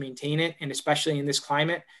 you have to maintain it. And especially in this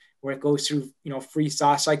climate where it goes through, freeze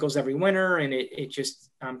thaw cycles every winter. And it just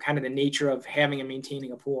kind of the nature of having and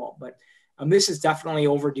maintaining a pool. But this is definitely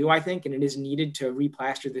overdue, I think, and it is needed to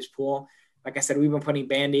replaster this pool. Like I said, we've been putting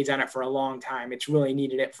Band-Aids on it for a long time. It's really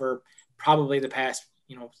needed it for probably the past,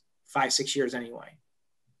 5-6 years anyway.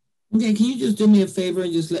 Okay, can you just do me a favor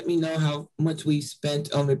and just let me know how much we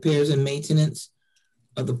spent on repairs and maintenance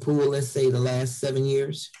of the pool, let's say the last 7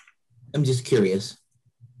 years? I'm just curious.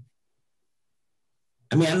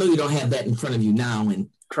 I mean, I know you don't have that in front of you now, and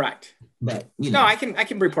correct, but No, I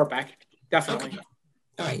can report back, definitely. Okay.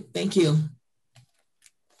 All right, thank you.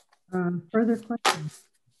 Further questions?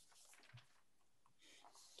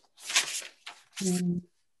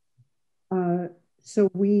 So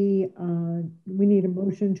we need a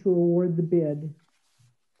motion to award the bid,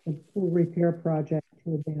 the pool repair project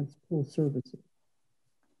to Advanced Pool Services.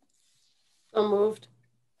 So moved.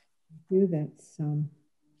 Thank you. That's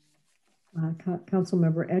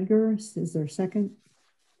Councilmember Edgar. Is there a second?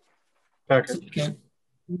 Second.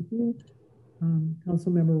 Thank you.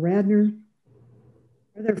 Councilmember Radner.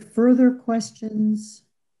 Are there further questions?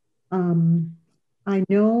 I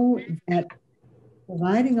know that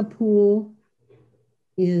providing a pool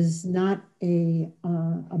is not a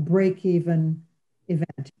break-even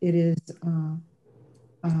event. It is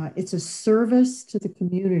it's a service to the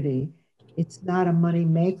community. It's not a money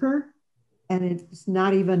maker, and it's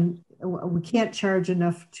not even, we can't charge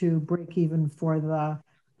enough to break even for the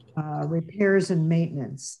repairs and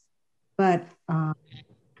maintenance. But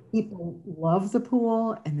people love the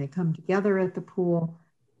pool and they come together at the pool.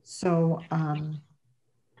 So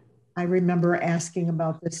I remember asking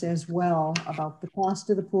about this as well, about the cost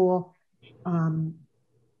of the pool.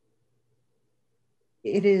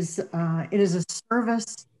 It is a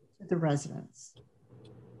service to the residents.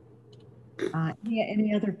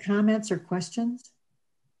 Any other comments or questions?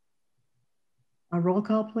 A roll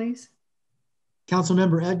call, please.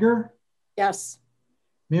 Councilmember Edgar? Yes.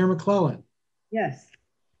 Mayor McClellan? Yes.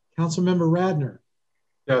 Councilmember Radner?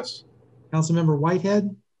 Yes. Councilmember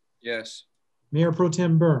Whitehead? Yes. Mayor Pro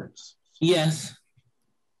Tem Burns? Yes.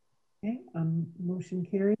 Okay, motion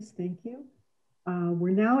carries. Thank you.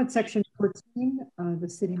 We're now at section 14, the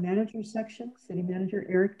city manager section. City Manager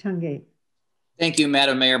Eric Tungate. Thank you,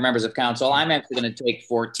 Madam Mayor, members of council. I'm actually going to take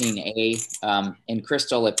 14A. And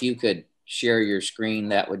Crystal, if you could share your screen,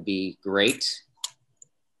 that would be great.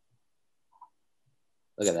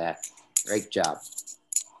 Look at that. Great job.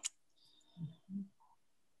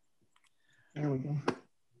 There we go.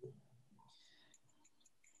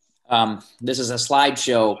 This is a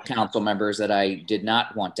slideshow, council members, that I did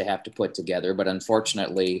not want to have to put together, but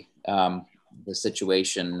unfortunately, the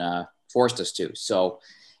situation forced us to. So,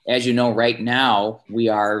 as you know, right now, we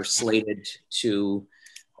are slated to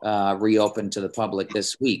reopen to the public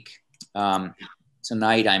this week.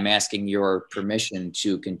 Tonight, I'm asking your permission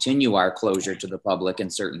to continue our closure to the public in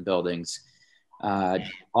certain buildings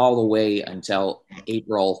all the way until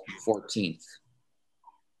April 14th.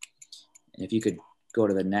 And if you could go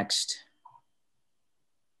to the next.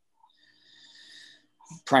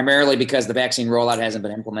 Primarily because the vaccine rollout hasn't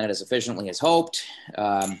been implemented as efficiently as hoped,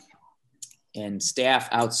 and staff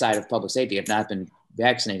outside of public safety have not been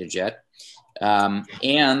vaccinated yet.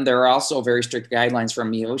 And there are also very strict guidelines from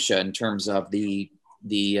MIOSHA in terms of the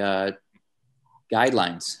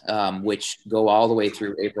guidelines, which go all the way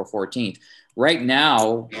through April 14th. Right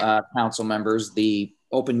now, council members, the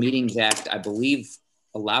Open Meetings Act, I believe,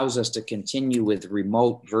 allows us to continue with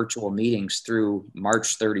remote virtual meetings through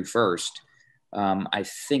March 31st. I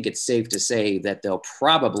think it's safe to say that they'll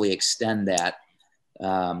probably extend that.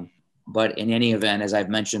 But in any event, as I've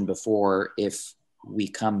mentioned before, if we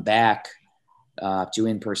come back to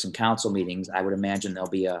in-person council meetings, I would imagine there'll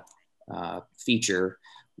be a feature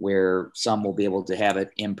where some will be able to have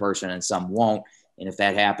it in person and some won't. And if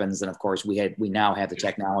that happens, then of course we now have the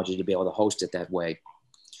technology to be able to host it that way.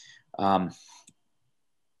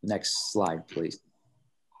 Next slide, please.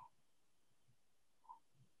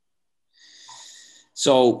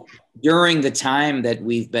 So during the time that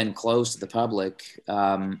we've been closed to the public,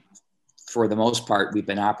 for the most part, we've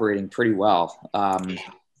been operating pretty well.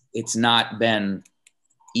 It's not been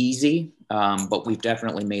easy, but we've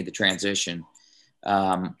definitely made the transition.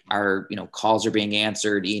 Our calls are being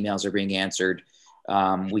answered, emails are being answered.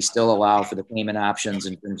 We still allow for the payment options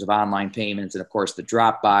in terms of online payments and of course the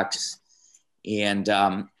Dropbox. And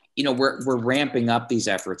we're ramping up these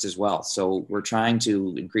efforts as well. So we're trying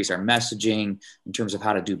to increase our messaging in terms of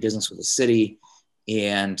how to do business with the city.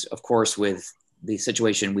 And of course, with the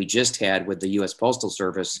situation we just had with the U.S. Postal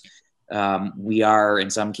Service, we are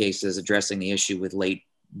in some cases addressing the issue with late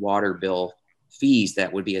water bill fees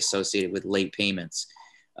that would be associated with late payments,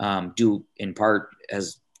 due in part,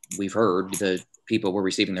 as we've heard, the people were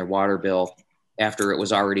receiving their water bill after it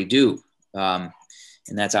was already due.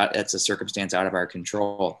 And that's a circumstance out of our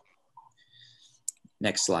control.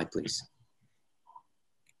 Next slide, please.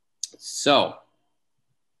 So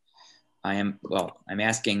I'm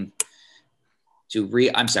asking to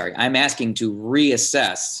reassess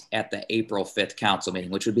at the April 5th council meeting,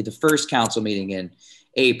 which would be the first council meeting in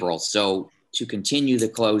April. So to continue the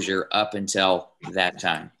closure up until that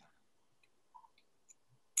time.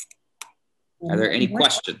 Are there any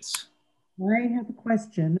questions? I have a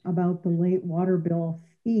question about the late water bill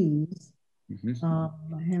fees.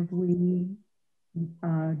 Have we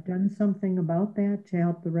done something about that to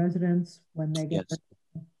help the residents when they get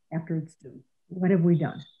after it's due? What have we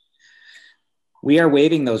done? We are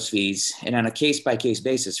waiving those fees, and on a case-by-case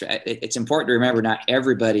basis. It's important to remember not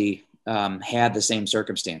everybody had the same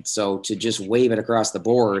circumstance. So to just waive it across the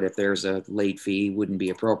board if there's a late fee wouldn't be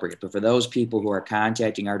appropriate. But for those people who are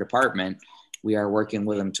contacting our department, we are working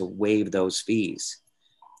with them to waive those fees.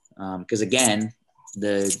 Because again,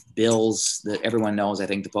 the bills that everyone knows, I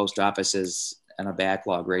think the post office is on a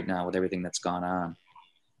backlog right now with everything that's gone on.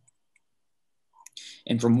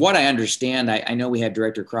 And from what I understand, I know we had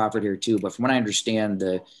Director Crawford here too, but from what I understand,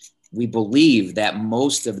 we believe that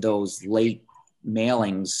most of those late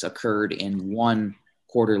mailings occurred in one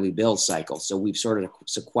quarterly bill cycle. So we've sort of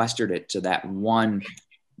sequestered it to that one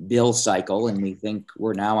bill cycle, and we think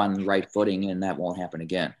we're now on the right footing and that won't happen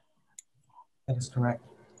again. That is correct.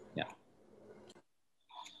 Yeah.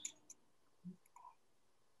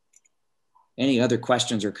 Any other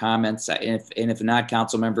questions or comments? And if not,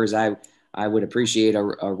 council members, I would appreciate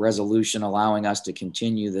a resolution allowing us to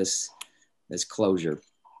continue this closure.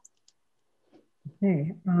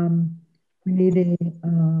 Okay, we need a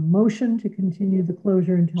motion to continue the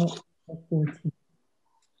closure until April 14th.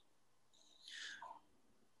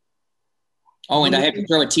 Oh, and I have to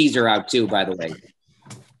throw a teaser out too, by the way.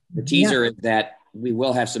 The teaser is that we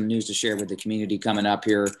will have some news to share with the community coming up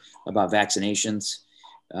here about vaccinations.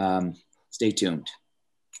 Stay tuned.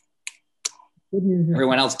 Good news.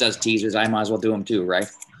 Everyone else does teasers. I might as well do them too, right?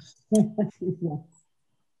 Yes.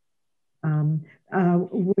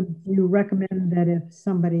 Would you recommend that if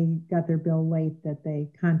somebody got their bill late that they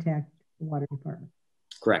contact the water department?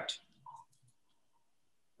 Correct.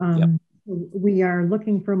 Yep. We are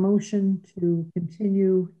looking for a motion to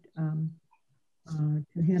continue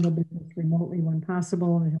to handle business remotely when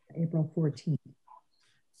possible until April 14th.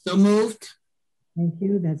 So moved. Thank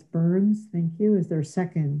you. That's Burns. Thank you. Is there a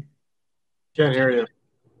second? Can't hear you. Is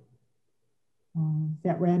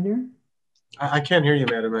that Radner? I can't hear you,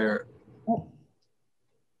 Madam Mayor. Oh.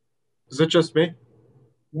 Is it just me?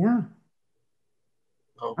 Yeah.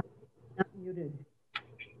 Oh. Not muted.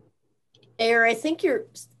 Mayor, I think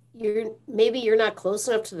maybe you're not close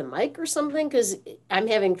enough to the mic or something, because I'm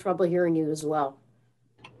having trouble hearing you as well.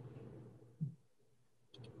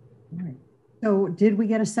 All right. So did we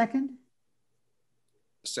get a second?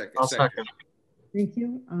 I'll second. Thank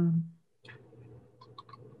you.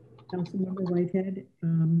 Councilmember Whitehead,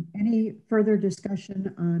 any further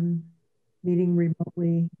discussion on meeting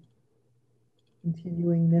remotely,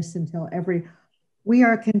 continuing this until we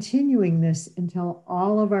are continuing this until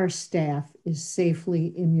all of our staff is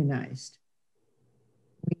safely immunized.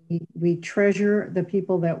 We treasure the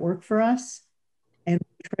people that work for us, and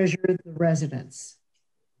we treasure the residents,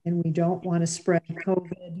 and we don't want to spread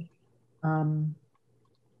COVID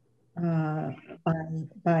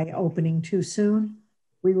by opening too soon.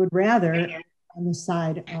 We would rather on the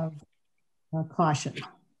side of caution.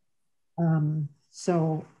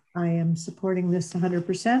 So I am supporting this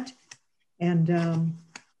 100%. And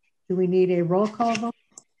do we need a roll call vote?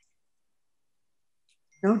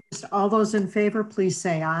 No, just all those in favor, please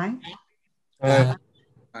say aye. Aye.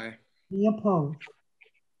 Aye. Any opposed?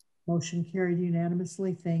 Motion carried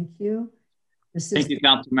unanimously. Thank you. Thank you,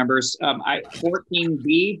 council members.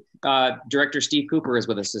 14B, Director Steve Cooper is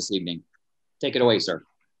with us this evening. Take it away, sir.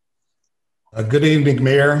 Good evening,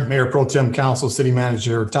 Mayor, Mayor Pro Tem Council, City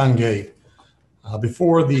Manager Tungate.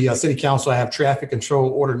 Before the City Council, I have Traffic Control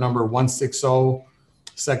Order number 160,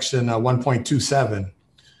 Section 1.27.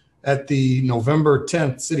 At the November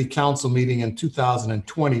 10th City Council meeting in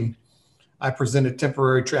 2020, I presented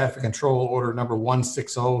temporary Traffic Control Order number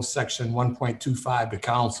 160, Section 1.25 to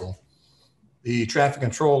Council. The Traffic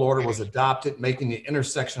Control Order was adopted, making the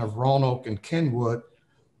intersection of Roanoke and Kenwood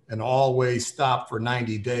an all-way stop for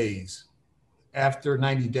 90 days. After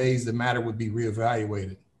 90 days, the matter would be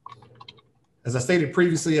reevaluated. As I stated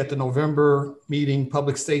previously at the November meeting,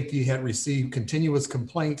 Public Safety had received continuous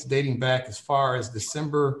complaints dating back as far as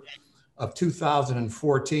December of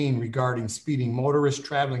 2014 regarding speeding motorists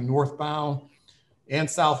traveling northbound and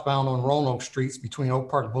southbound on Roanoke streets between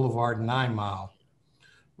Oak Park Boulevard and 9 Mile.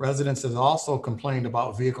 Residents have also complained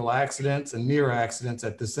about vehicle accidents and near accidents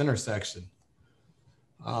at this intersection.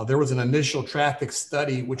 There was an initial traffic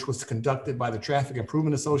study which was conducted by the Traffic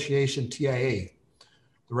Improvement Association, TIA.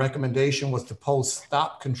 The recommendation was to post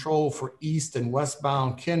stop control for east and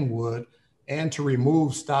westbound Kenwood and to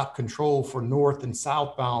remove stop control for north and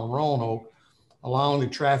southbound Roanoke, allowing the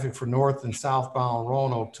traffic for north and southbound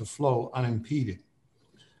Roanoke to flow unimpeded.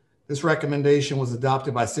 This recommendation was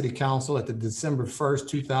adopted by City Council at the December 1st,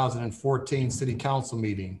 2014 City Council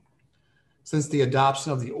meeting. Since the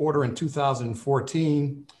adoption of the order in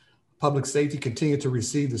 2014, Public Safety continued to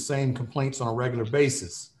receive the same complaints on a regular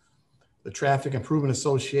basis. The Traffic Improvement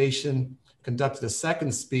Association conducted a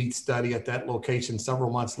second speed study at that location several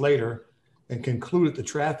months later and concluded the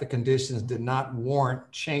traffic conditions did not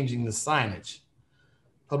warrant changing the signage.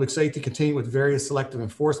 Public Safety continued with various selective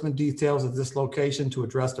enforcement details at this location to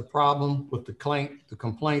address the problem with the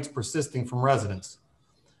complaints persisting from residents.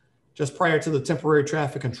 Just prior to the temporary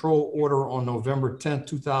traffic control order on November 10,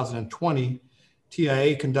 2020,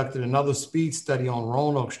 TIA conducted another speed study on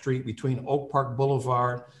Roanoke Street between Oak Park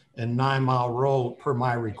Boulevard and 9 Mile Road per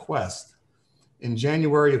my request. In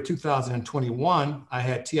January of 2021, I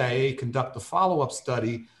had TIA conduct a follow-up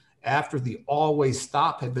study after the always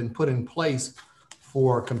stop had been put in place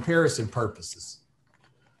for comparison purposes.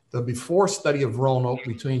 The before study of Roanoke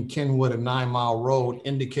between Kenwood and 9 Mile Road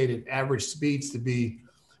indicated average speeds to be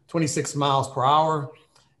 26 miles per hour.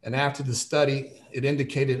 And after the study, it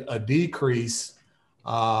indicated a decrease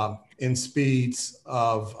in speeds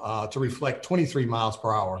to reflect 23 miles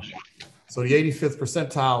per hour. So the 85th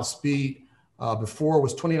percentile speed before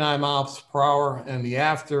was 29 miles per hour and the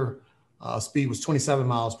after speed was 27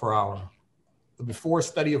 miles per hour. The before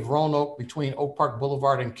study of Roanoke between Oak Park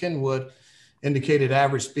Boulevard and Kenwood indicated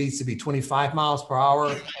average speeds to be 25 miles per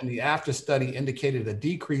hour, and the after study indicated a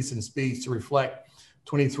decrease in speeds to reflect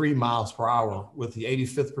 23 miles per hour, with the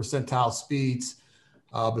 85th percentile speeds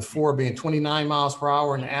before being 29 miles per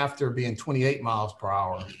hour and after being 28 miles per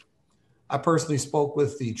hour. I personally spoke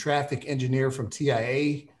with the traffic engineer from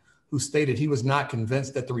TIA, who stated he was not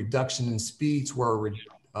convinced that the reduction in speeds were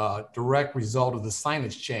a direct result of the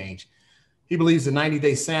signage change. He believes the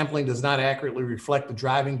 90-day sampling does not accurately reflect the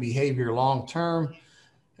driving behavior long-term,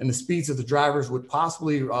 and the speeds of the drivers would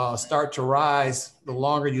possibly start to rise the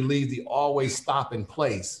longer you leave the always stop in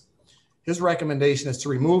place. His recommendation is to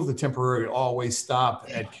remove the temporary always stop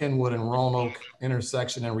at Kenwood and Roanoke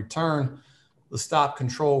intersection and return the stop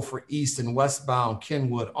control for east and westbound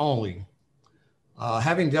Kenwood only.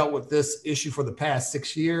 Having dealt with this issue for the past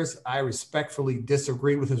 6 years, I respectfully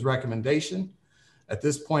disagree with his recommendation. At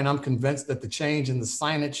this point, I'm convinced that the change in the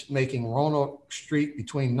signage making Roanoke Street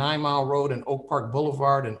between 9 Mile Road and Oak Park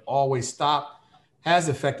Boulevard an always stop has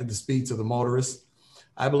affected the speeds of the motorists.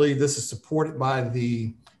 I believe this is supported by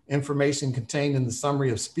the information contained in the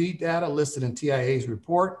summary of speed data listed in TIA's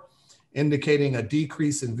report, indicating a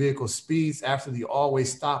decrease in vehicle speeds after the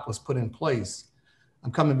always stop was put in place.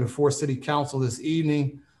 I'm coming before City Council this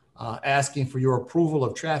evening asking for your approval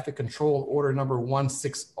of Traffic Control Order number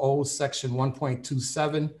 160, Section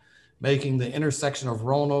 1.27, making the intersection of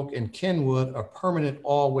Roanoke and Kenwood a permanent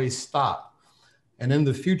always stop. And in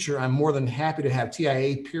the future, I'm more than happy to have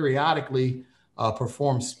TIA periodically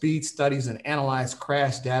perform speed studies and analyze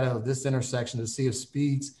crash data of this intersection to see if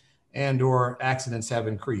speeds and/or accidents have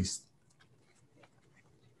increased.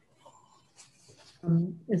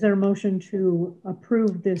 Is there a motion to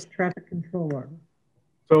approve this traffic control order?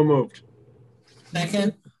 So moved.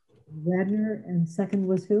 Second. Radner, and second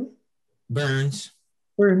was who? Burns.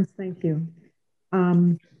 Burns, thank you.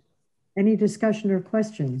 Any discussion or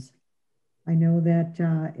questions? I know that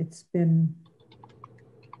it's been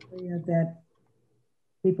that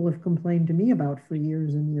people have complained to me about for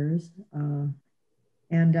years and years.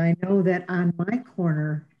 And I know that on my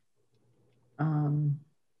corner,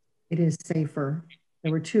 it is safer.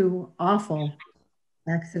 There were 2 awful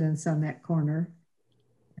accidents on that corner.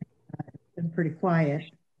 It's been pretty quiet,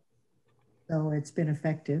 so it's been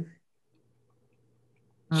effective.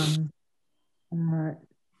 We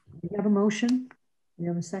have a motion. We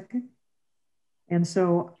have a second. And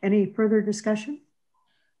so any further discussion?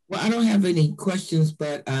 Well, I don't have any questions,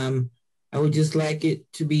 but I would just like it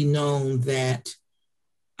to be known that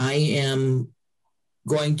I am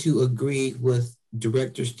going to agree with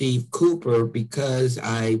Director Steve Cooper because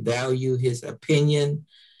I value his opinion.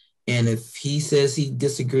 And if he says he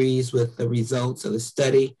disagrees with the results of the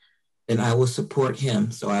study, then I will support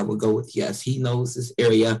him. So I will go with yes. He knows this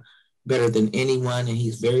area better than anyone, and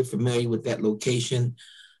he's very familiar with that location.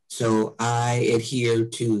 So I adhere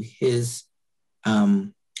to his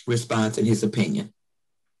response and his opinion.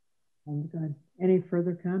 Oh, good. Any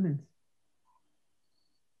further comments?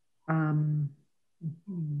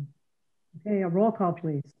 Okay, a roll call,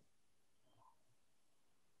 please.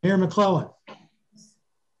 Mayor McClellan.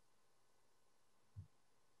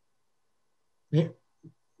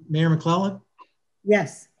 Mayor McClellan?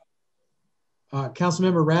 Yes.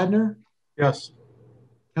 Councilmember Radner? Yes.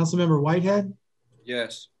 Councilmember Whitehead?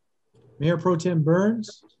 Yes. Mayor Pro Tem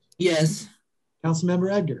Burns? Yes.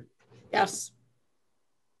 Councilmember Edgar? Yes.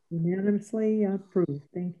 Unanimously approved.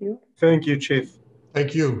 Thank you. Thank you, Chief.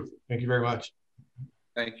 Thank you. Thank you very much.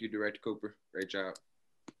 Thank you, Director Cooper. Great job.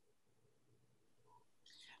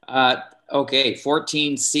 Okay,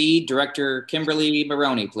 14C, Director Kimberly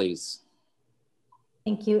Maroney, please.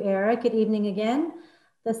 Thank you, Eric. Good evening again.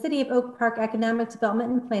 The City of Oak Park Economic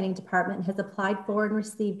Development and Planning Department has applied for and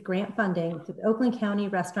received grant funding through the Oakland County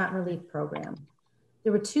Restaurant Relief Program.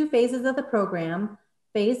 There were 2 phases of the program.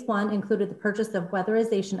 Phase 1 included the purchase of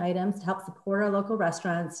weatherization items to help support our local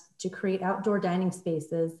restaurants to create outdoor dining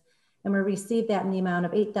spaces, and we received that in the amount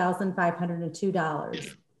of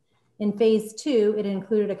 $8,502. In phase 2, it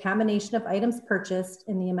included a combination of items purchased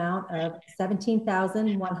in the amount of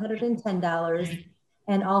 $17,110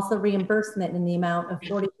 and also reimbursement in the amount of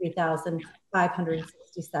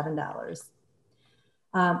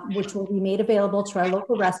 $43,567, which will be made available to our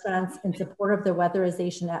local restaurants in support of their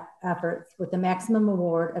weatherization efforts with a maximum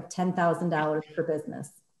award of $10,000 per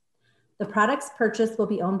business. The products purchased will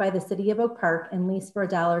be owned by the City of Oak Park and leased for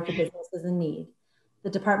 $1 to businesses in need. The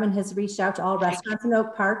department has reached out to all restaurants in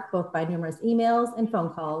Oak Park, both by numerous emails and phone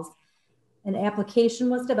calls. An application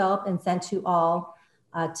was developed and sent to all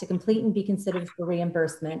to complete and be considered for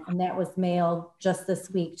reimbursement. And that was mailed just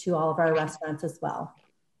this week to all of our restaurants as well.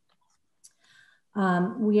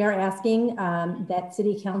 We are asking that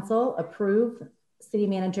City Council approve City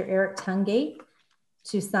Manager Eric Tungate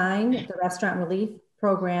to sign the Restaurant Relief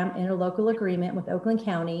Program interlocal agreement with Oakland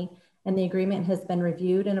County, and the agreement has been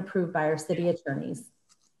reviewed and approved by our city attorneys.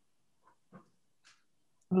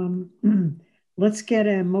 Let's get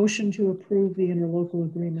a motion to approve the interlocal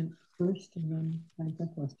agreement first, and then time for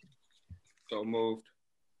question. So moved.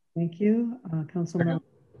 Thank you, Councilman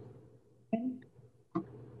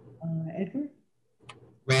Edgar.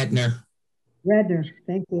 Radner. Radner,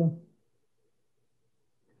 thank you.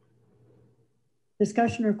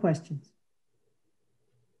 Discussion or questions?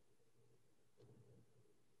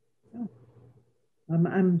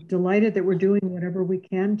 I'm delighted that we're doing whatever we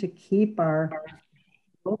can to keep our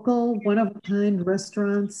local, one-of-a-kind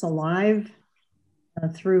restaurants alive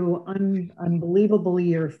through unbelievable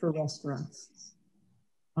year for restaurants.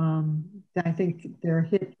 I think they're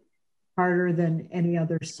hit harder than any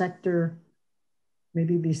other sector,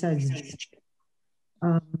 maybe besides.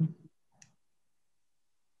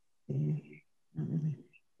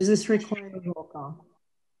 Does this require a roll call?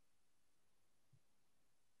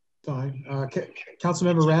 Fine.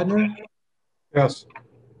 Councilmember Radner? Yes.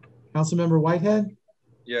 Councilmember Whitehead?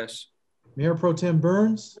 Yes. Mayor Pro Tem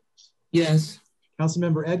Burns? Yes.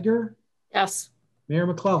 Councilmember Edgar? Yes. Mayor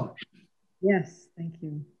McClellan? Yes, thank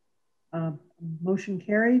you. Motion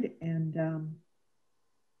carried, and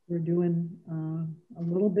we're doing a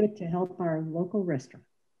little bit to help our local restaurant.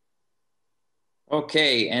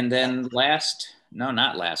 Okay, and then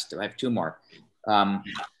not last, I have two more.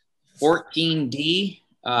 14D,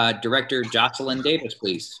 Director Jocelyn Davis,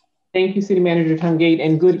 please. Thank you, City Manager Tungate,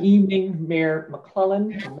 and good evening, Mayor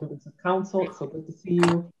McClellan and members of council. It's so good to see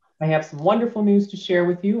you. I have some wonderful news to share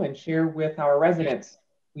with you and share with our residents.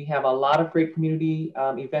 We have a lot of great community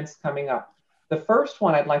events coming up. The first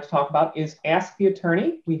one I'd like to talk about is Ask the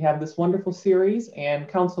Attorney. We have this wonderful series, and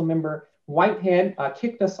Council Member Whitehead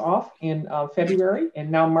kicked us off in February, and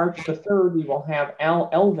now March the 3rd, we will have Al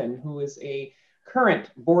Elvin, who is a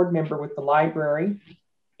current board member with the library,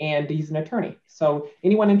 and he's an attorney. So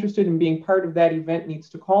anyone interested in being part of that event needs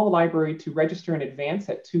to call the library to register in advance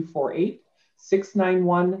at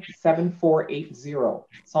 248-691-7480.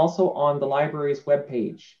 It's also on the library's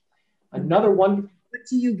webpage. Another one. What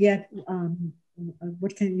do you get?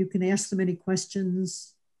 You can ask them any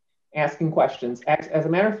questions? Asking questions. As a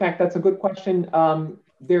matter of fact, that's a good question.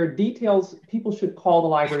 There are details, people should call the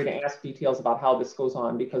library to ask details about how this goes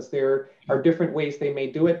on, because there are different ways they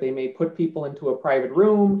may do it. They may put people into a private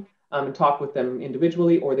room and talk with them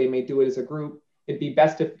individually, or they may do it as a group. It'd be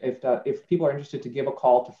best if people are interested to give a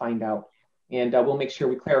call to find out. And we'll make sure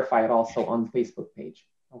we clarify it also on the Facebook page,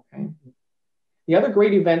 okay? The other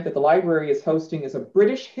great event that the library is hosting is a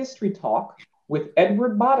British history talk with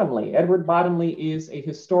Edward Bottomley. Edward Bottomley is a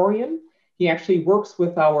historian. He actually works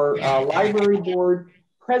with our library board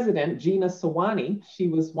president, Gina Sawani. She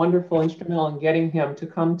was wonderful, instrumental in getting him to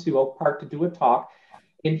come to Oak Park to do a talk.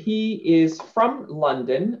 And he is from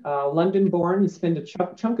London, London born. He spent a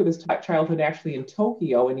chunk of his childhood actually in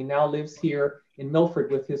Tokyo, and he now lives here in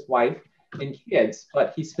Milford with his wife and kids.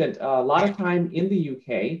 But he spent a lot of time in the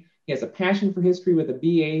UK. He has a passion for history with a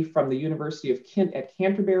BA from the University of Kent at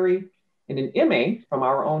Canterbury, and an MA from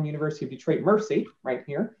our own University of Detroit Mercy, right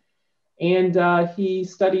here. And he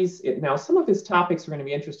studies it. Now, some of his topics are going to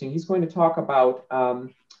be interesting. He's going to talk about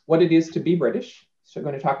what it is to be British. So we're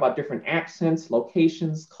going to talk about different accents,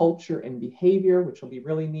 locations, culture, and behavior, which will be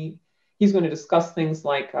really neat. He's going to discuss things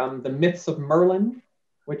like the myths of Merlin,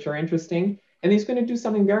 which are interesting. And he's going to do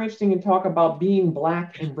something very interesting and talk about being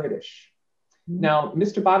Black and British. Now,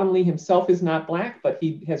 Mr. Bottomley himself is not Black, but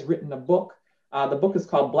he has written a book. The book is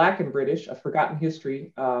called Black and British, A Forgotten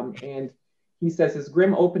History. And he says his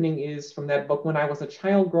grim opening is from that book: when I was a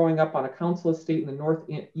child growing up on a council estate in the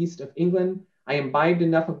northeast of England, I imbibed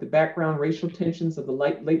enough of the background racial tensions of the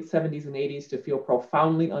late 70s and 80s to feel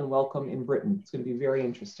profoundly unwelcome in Britain. It's going to be very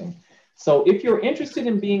interesting. So if you're interested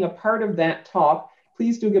in being a part of that talk,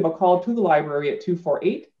 please do give a call to the library at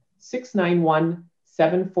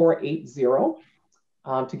 248-691-7480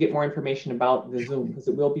 to get more information about the Zoom, because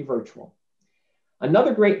it will be virtual.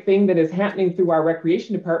 Another great thing that is happening through our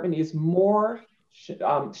recreation department is more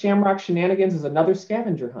Shamrock Shenanigans is another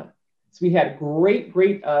scavenger hunt. So we had great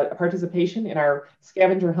participation in our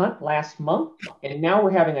scavenger hunt last month. And now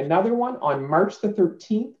we're having another one on March the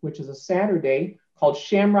 13th, which is a Saturday, called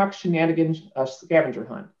Shamrock Shenanigans Scavenger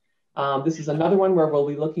Hunt. This is another one where we'll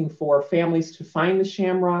be looking for families to find the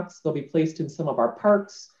shamrocks. They'll be placed in some of our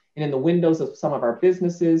parks and in the windows of some of our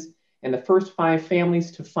businesses. And the first 5 families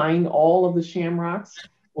to find all of the shamrocks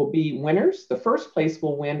will be winners. The first place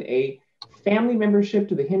will win a family membership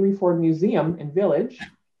to the Henry Ford Museum and Village.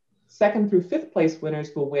 2nd through 5th place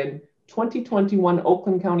winners will win 2021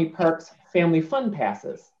 Oakland County Parks Family Fun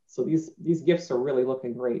Passes. So these gifts are really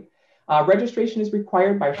looking great. Registration is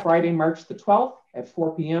required by Friday, March the 12th at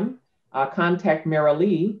 4 p.m. Contact Mara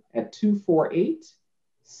Lee at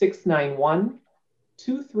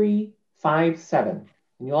 248-691-2357.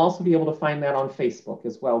 And you'll also be able to find that on Facebook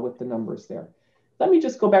as well with the numbers there. Let me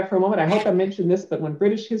just go back for a moment. I hope I mentioned this, but when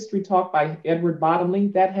British History Talk by Edward Bottomley,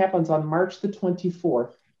 that happens on March the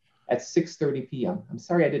 24th at 6:30 p.m. I'm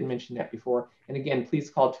sorry I didn't mention that before. And again,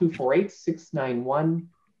 please call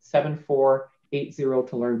 248-691-7480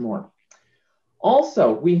 to learn more.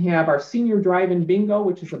 Also, we have our senior drive-in bingo,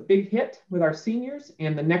 which is a big hit with our seniors.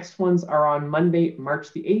 And the next ones are on Monday,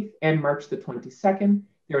 March the 8th and March the 22nd.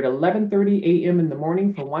 They're at 11:30 a.m. in the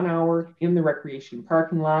morning for 1 hour in the recreation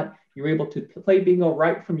parking lot. You're able to play bingo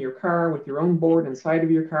right from your car with your own board inside of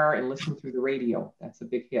your car and listen through the radio. That's a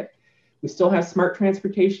big hit. We still have smart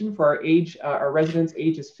transportation for our residents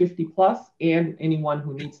ages 50 plus and anyone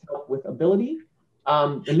who needs help with ability.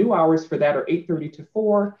 The new hours for that are 8:30 to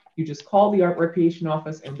 4. You just call the recreation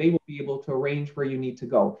office and they will be able to arrange where you need to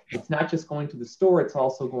go. It's not just going to the store, it's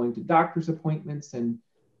also going to doctor's appointments and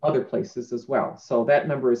other places as well. So that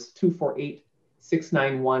number is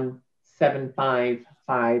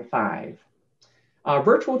 248-691-7555.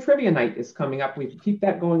 Virtual trivia night is coming up. We keep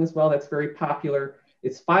that going as well. That's very popular.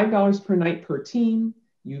 It's $5 per night per team.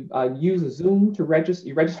 You use a Zoom to register.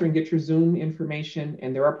 You register and get your Zoom information,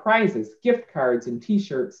 and there are prizes, gift cards, and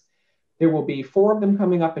T-shirts. There will be 4 of them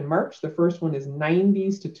coming up in March. The first one is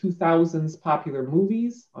 90s to 2000s popular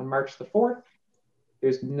movies on March the 4th.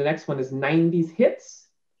 The next one is 90s hits,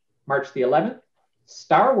 March the 11th.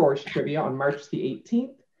 Star Wars trivia on March the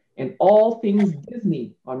 18th, and all things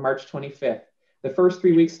Disney on March 25th. The first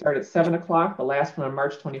 3 weeks start at 7 o'clock. The last one on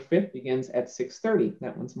March 25th begins at 6:30.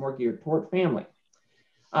 That one's more geared toward family.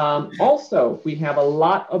 Also, we have a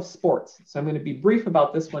lot of sports. So I'm going to be brief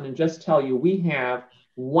about this one and just tell you we have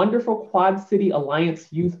wonderful Quad City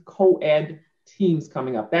Alliance Youth Co-ed teams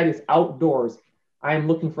coming up. That is outdoors. I am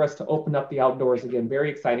looking for us to open up the outdoors again. Very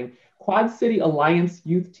exciting. Quad City Alliance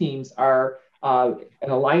Youth teams are an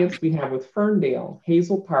alliance we have with Ferndale,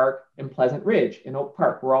 Hazel Park, and Pleasant Ridge in Oak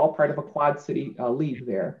Park. We're all part of a Quad City league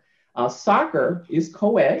there. Soccer is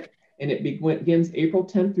co-ed, and it begins April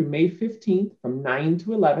 10th through May 15th from 9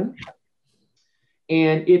 to 11.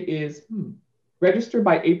 And it is registered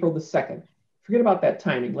by April the 2nd. Forget about that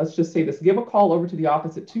timing. Let's just say this. Give a call over to the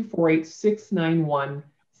office at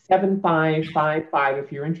 248-691-7555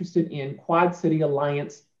 if you're interested in Quad City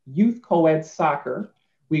Alliance Youth Co-ed Soccer.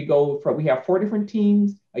 We have 4 different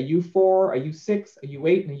teams, a U4, a U6, a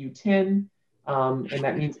U8, and a U10. And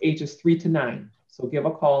that means ages 3 to 9. So give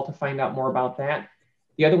a call to find out more about that.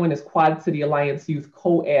 The other one is Quad City Alliance Youth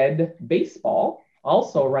Co-ed Baseball,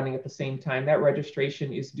 also running at the same time. That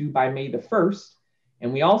registration is due by May the 1st.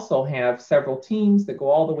 And we also have several teams that go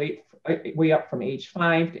all the way up from age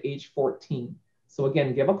 5 to age 14. So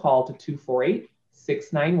again, give a call to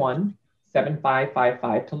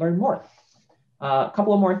 248-691-7555 to learn more. A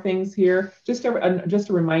couple of more things here. Just a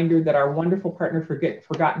reminder that our wonderful partner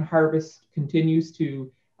Forgotten Harvest continues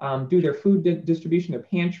to do their food distribution, their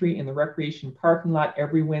pantry in the recreation parking lot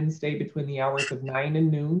every Wednesday between the hours of 9 and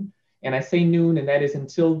noon. And I say noon, and that is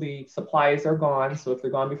until the supplies are gone. So if they're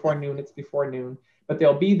gone before noon, it's before noon. But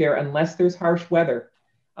they'll be there unless there's harsh weather.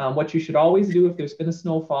 What you should always do if there's been a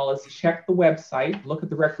snowfall is check the website, look at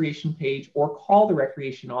the recreation page, or call the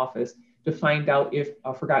recreation office to find out if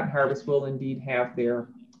Forgotten Harvest will indeed have their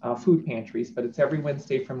food pantries. But it's every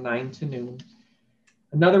Wednesday from 9 to noon.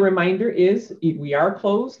 Another reminder is we are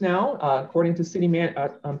closed now, according to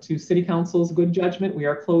City Council's good judgment. We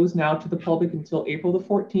are closed now to the public until April the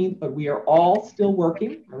 14th, but we are all still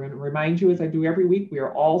working. I'm going to remind you, as I do every week, we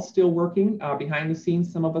are all still working behind the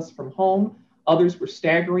scenes, some of us from home. Others were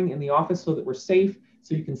staggering in the office so that we're safe.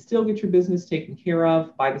 So you can still get your business taken care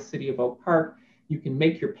of by the City of Oak Park. You can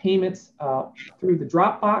make your payments through the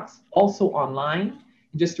Dropbox, also online.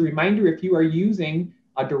 And just a reminder, if you are using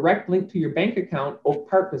a direct link to your bank account, Oak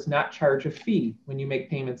Park does not charge a fee when you make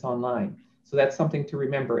payments online. So that's something to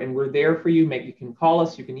remember. And we're there for you. You can call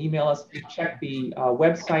us, you can email us, check the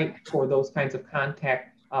website for those kinds of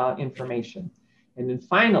contact information. And then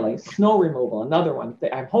finally, snow removal, another one.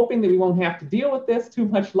 I'm hoping that we won't have to deal with this too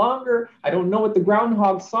much longer. I don't know what the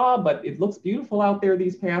groundhog saw, but it looks beautiful out there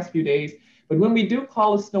these past few days. But when we do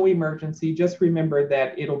call a snow emergency, just remember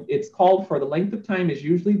that it's called for the length of time is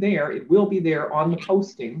usually there. It will be there on the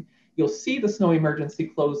posting. You'll see the snow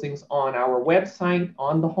emergency closings on our website,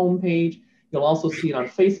 on the homepage. You'll also see it on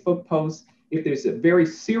Facebook posts. If there's a very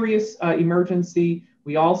serious emergency,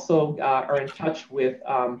 we also are in touch with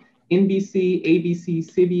NBC, ABC,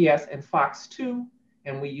 CBS, and Fox 2,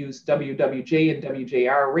 and we use WWJ and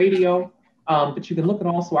WJR radio. But you can look at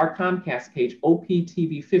also our Comcast page,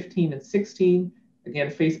 OPTV 15 and 16, again,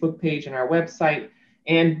 Facebook page and our website.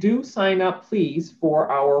 And do sign up, please,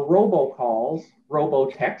 for our robocalls,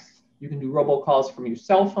 robotexts. You can do robocalls from your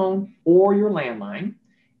cell phone or your landline.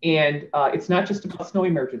 And it's not just about snow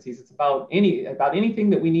emergencies. It's about anything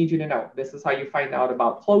that we need you to know. This is how you find out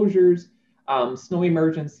about closures. snow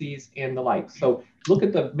emergencies, and the like. So look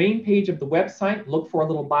at the main page of the website, look for a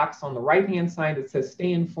little box on the right-hand side that says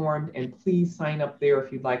stay informed, and please sign up there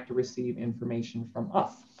if you'd like to receive information from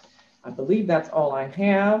us. I believe that's all I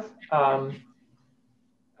have.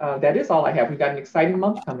 That is all I have. We've got an exciting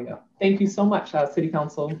month coming up. Thank you so much, City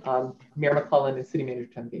Council, Mayor McClellan, and City Manager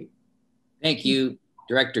Tungate. Thank you,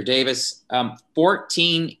 Director Davis.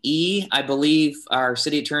 14E, I believe our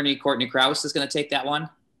City Attorney, Courtney Krause, is going to take that one.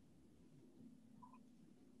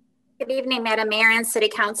 Good evening, Madam Mayor and City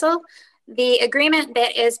Council. The agreement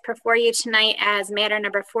that is before you tonight as matter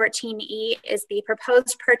number 14E is the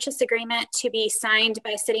proposed purchase agreement to be signed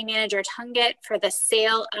by City Manager Tungate for the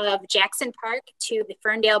sale of Jackson Park to the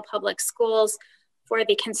Ferndale Public Schools for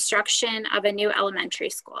the construction of a new elementary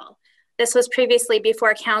school. This was previously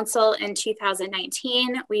before Council in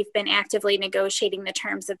 2019. We've been actively negotiating the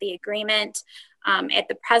terms of the agreement. At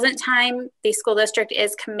the present time, the school district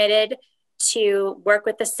is committed to work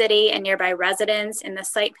with the city and nearby residents in the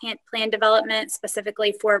site plan development,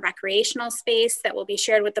 specifically for recreational space that will be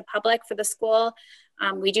shared with the public for the school.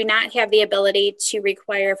 We do not have the ability to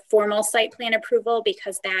require formal site plan approval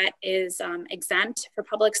because that is exempt for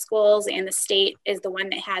public schools, and the state is the one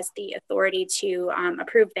that has the authority to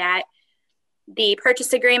approve that. The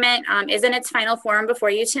purchase agreement is in its final form before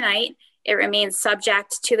you tonight. It remains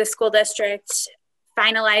subject to the school district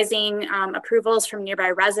finalizing approvals from nearby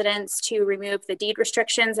residents to remove the deed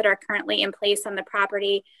restrictions that are currently in place on the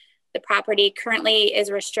property. The property currently is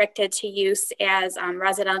restricted to use as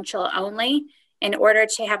residential only. In order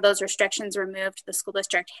to have those restrictions removed, the school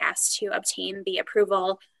district has to obtain the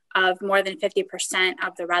approval of more than 50%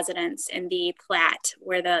 of the residents in the plat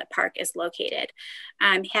where the park is located.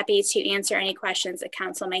 I'm happy to answer any questions that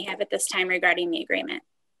council may have at this time regarding the agreement.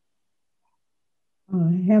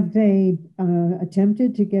 Have they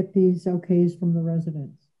attempted to get these okays from the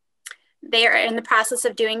residents? They are in the process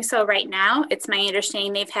of doing so right now. It's my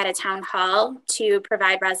understanding they've had a town hall to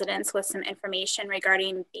provide residents with some information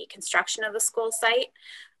regarding the construction of the school site.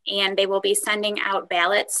 And they will be sending out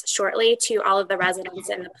ballots shortly to all of the residents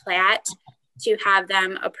in the plat to have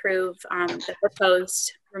them approve the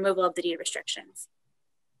proposed removal of the deed restrictions.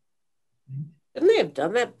 Couldn't they have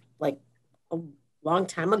done that like a long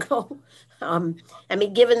time ago? I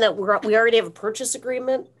mean, given that we already have a purchase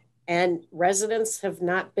agreement and residents have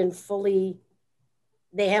not been fully,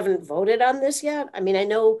 they haven't voted on this yet. I mean, I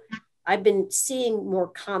know I've been seeing more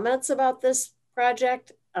comments about this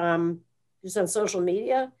project just on social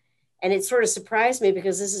media, and it sort of surprised me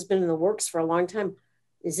because this has been in the works for a long time.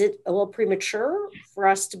 Is it a little premature for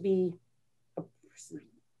us to be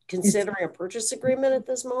considering a purchase agreement at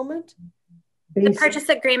this moment? The purchase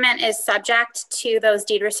agreement is subject to those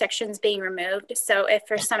deed restrictions being removed. So if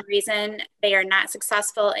for some reason they are not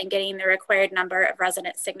successful in getting the required number of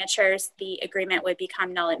resident signatures, the agreement would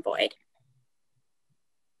become null and void.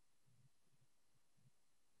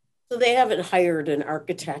 So they haven't hired an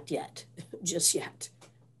architect yet, just yet?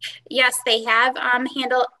 Yes, they have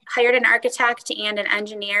hired an architect and an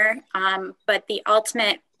engineer, but the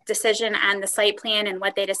ultimate decision on the site plan and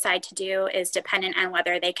what they decide to do is dependent on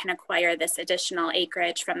whether they can acquire this additional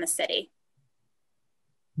acreage from the city.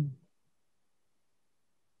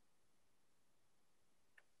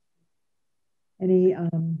 Any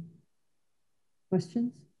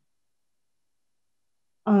questions?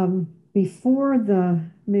 Before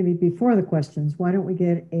the questions, why don't we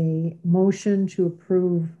get a motion to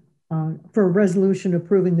approve for a resolution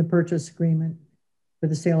approving the purchase agreement for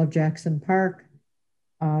the sale of Jackson Park,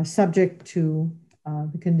 subject to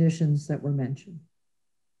the conditions that were mentioned.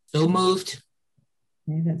 So moved.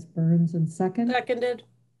 Okay, that's Burns and second. Seconded.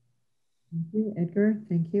 Thank you, Edgar.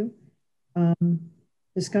 Thank you.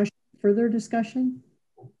 Discussion, further discussion?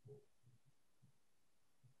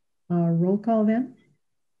 Roll call then.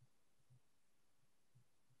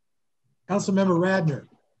 Councilmember Radner.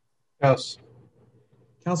 Yes.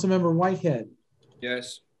 Councilmember Whitehead.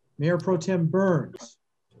 Yes. Mayor Pro Tem Burns.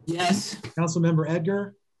 Yes. Councilmember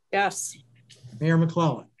Edgar. Yes. Mayor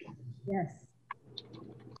McClellan. Yes.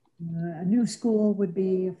 A new school would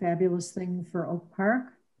be a fabulous thing for Oak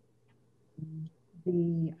Park.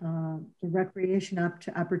 The recreation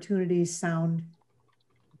opportunities sound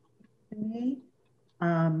to me.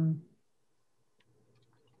 And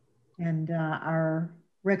our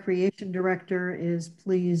recreation director is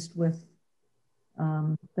pleased with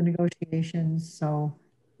the negotiations. So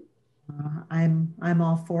I'm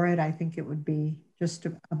all for it. I think it would be just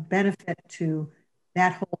a benefit to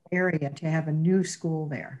that whole area to have a new school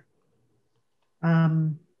there.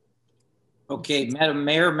 Okay, Madam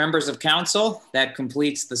Mayor, members of council, that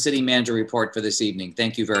completes the city manager report for this evening.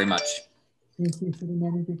 Thank you very much. Thank you, City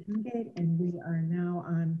Manager Tungate. And we are now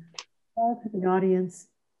on call to the audience.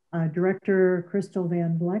 Director Crystal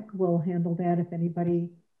Van Vleck will handle that if anybody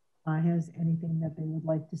has anything that they would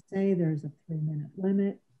like to say. There's a 3-minute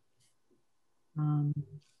limit.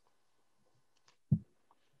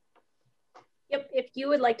 Yep, if you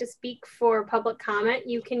would like to speak for public comment,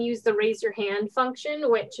 you can use the raise your hand function,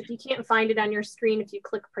 which if you can't find it on your screen, if you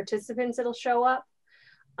click participants, it'll show up.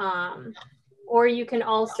 Or you can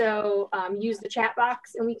also use the chat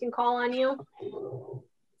box and we can call on you.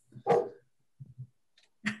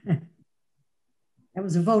 That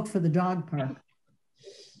was a vote for the dog park.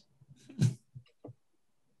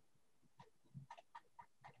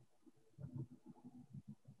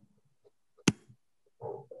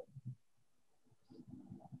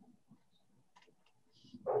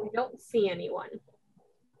 I don't see anyone.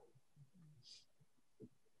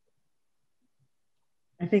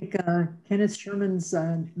 I think Kenneth Sherman's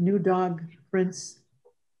new dog, Prince,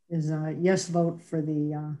 is a yes vote for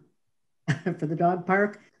the for the dog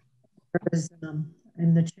park. There's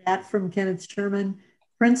in the chat from Kenneth Sherman,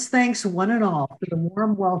 Prince thanks one and all for the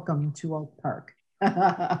warm welcome to Oak Park.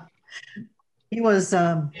 He was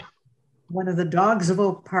one of the dogs of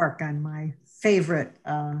Oak Park on my favorite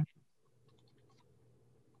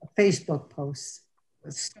Facebook posts. It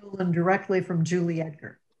was stolen directly from Julie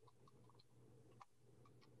Edgar.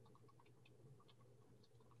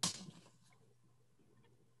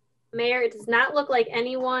 Mayor, it does not look like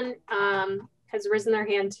anyone has risen their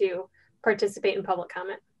hand to participate in public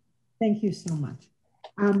comment. Thank you so much.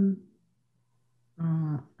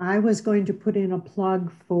 I was going to put in a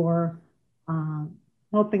plug for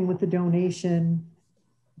helping with the donation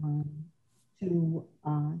to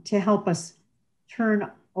help us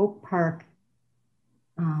turn Oak Park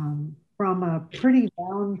from a pretty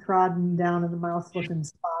downtrodden, down in the mouth looking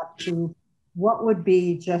spot to what would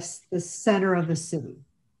be just the center of the city.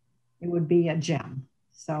 It would be a gem.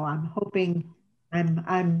 So I'm hoping,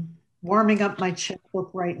 I'm warming up my checkbook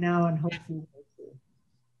right now and hope you will too.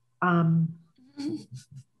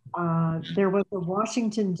 There was a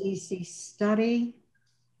Washington, D.C. study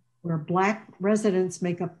where Black residents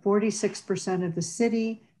make up 46% of the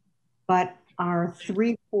city, but are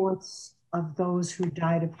 3/4 of those who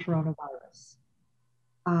died of coronavirus.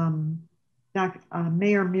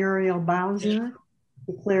 Mayor Muriel Bowser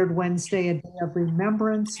declared Wednesday a day of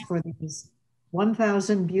remembrance for these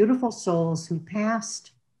 1,000 beautiful souls who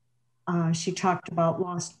passed. She talked about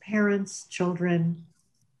lost parents, children,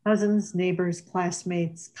 cousins, neighbors,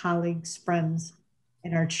 classmates, colleagues, friends,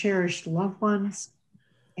 and our cherished loved ones.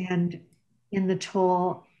 And in the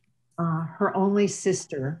toll, her only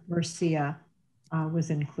sister, Marcia, was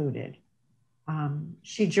included.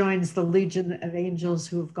 She joins the Legion of Angels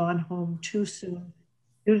who have gone home too soon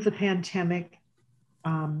due to the pandemic.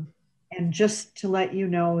 And just to let you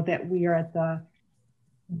know that we are at the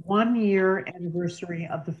 1-year anniversary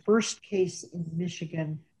of the first case in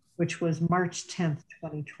Michigan, which was March 10th,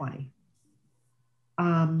 2020.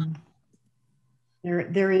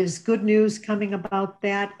 There is good news coming about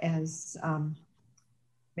that, as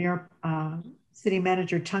City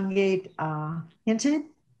Manager Tungate hinted.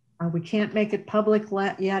 We can't make it public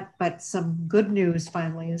yet, but some good news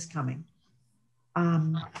finally is coming.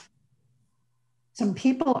 Some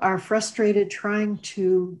people are frustrated trying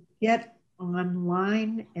to get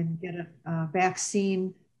online and get a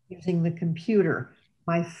vaccine using the computer.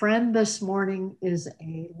 My friend this morning is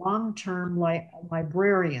a long-term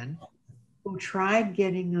librarian who tried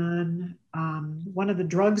getting on one of the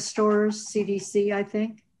drugstores, CDC, I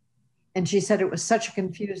think. And she said it was such a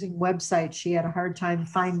confusing website, she had a hard time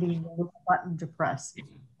finding the button to press.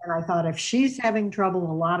 And I thought, if she's having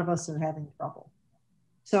trouble, a lot of us are having trouble.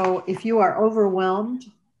 So if you are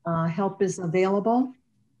overwhelmed, help is available.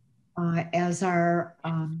 As our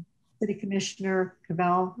City Commissioner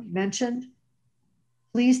Cavell mentioned,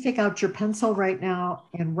 please take out your pencil right now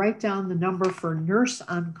and write down the number for Nurse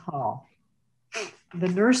on Call. The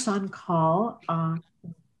Nurse on Call,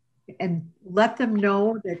 and let them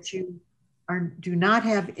know that you do not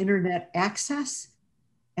have internet access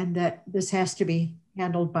and that this has to be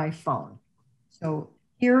handled by phone. So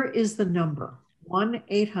here is the number,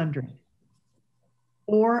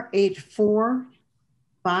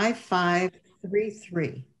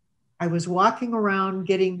 1-800-484-5533. I was walking around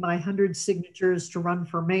getting my 100 signatures to run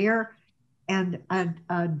for mayor, and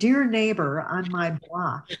a dear neighbor on my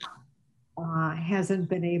block hasn't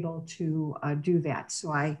been able to do that.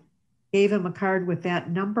 So I gave him a card with that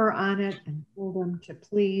number on it and told him to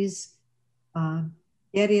please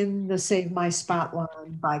get in the Save My Spot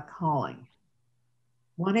line by calling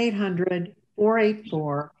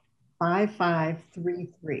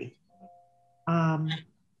 1-800-484-5533.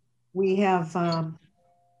 We have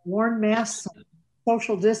worn masks,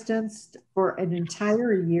 social distanced for an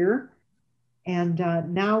entire year. And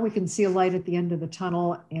now we can see a light at the end of the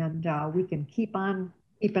tunnel, and we can keep on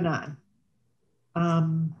keeping on.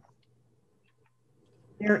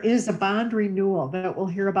 There is a bond renewal that we'll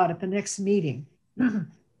hear about at the next meeting.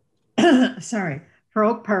 Sorry, for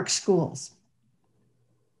Oak Park schools.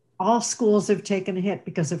 All schools have taken a hit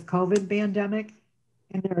because of COVID pandemic,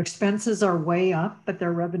 and their expenses are way up, but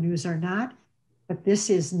their revenues are not. But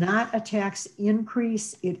this is not a tax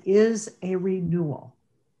increase, it is a renewal.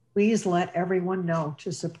 Please let everyone know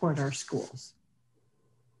to support our schools.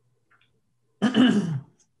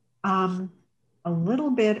 A little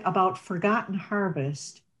bit about Forgotten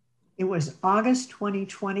Harvest. It was August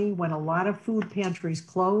 2020 when a lot of food pantries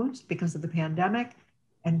closed because of the pandemic,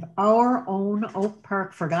 and our own Oak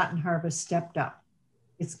Park Forgotten Harvest stepped up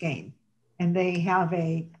its game. And they have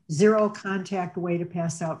a zero contact way to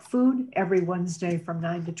pass out food every Wednesday from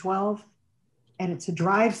 9 to 12. And it's a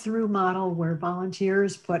drive-through model where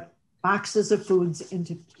volunteers put boxes of foods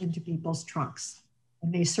into people's trunks.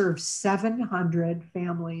 And they serve 700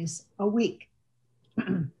 families a week.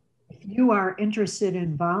 If you are interested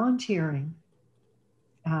in volunteering,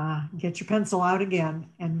 get your pencil out again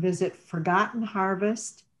and visit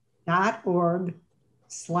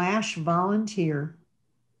forgottenharvest.org/volunteer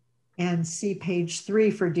and see page 3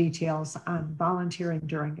 for details on volunteering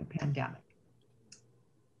during a pandemic.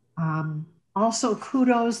 Also,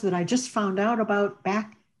 kudos that I just found out about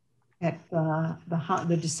back at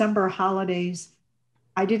the December holidays.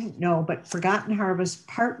 I didn't know, but Forgotten Harvest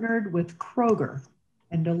partnered with Kroger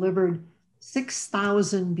and delivered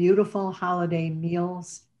 6,000 beautiful holiday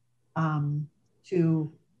meals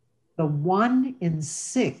to the 1 in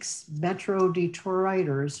 6 Metro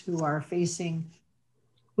Detroiters who are facing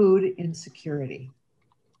food insecurity.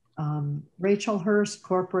 Rachel Hurst,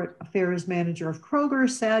 Corporate Affairs Manager of Kroger,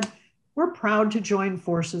 said, "We're proud to join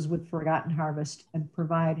forces with Forgotten Harvest and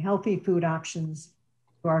provide healthy food options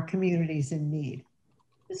to our communities in need.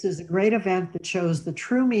 This is a great event that shows the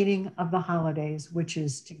true meaning of the holidays, which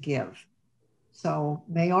is to give." So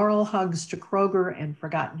mayoral hugs to Kroger and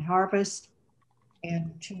Forgotten Harvest,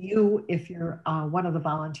 and to you if you're one of the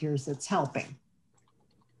volunteers that's helping.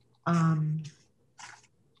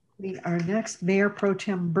 Our next Mayor Pro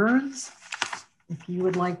Tem Burns, if you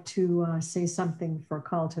would like to say something for a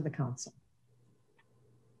call to the council.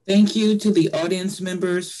 Thank you to the audience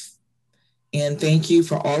members, and thank you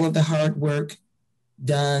for all of the hard work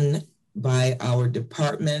done by our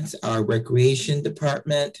departments, our recreation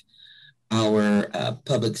department, our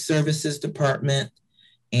public services department,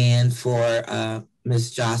 and for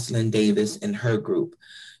Ms. Jocelyn Davis and her group.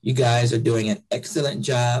 You guys are doing an excellent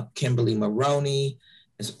job. Kimberly Maroney,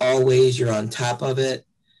 as always, you're on top of it.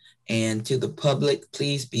 And to the public,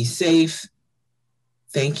 please be safe.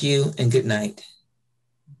 Thank you and good night.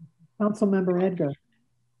 Councilmember Edgar.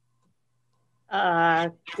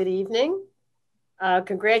 Good evening.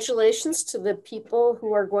 Congratulations to the people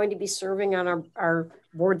who are going to be serving on our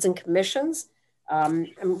boards and commissions. I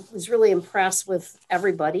was really impressed with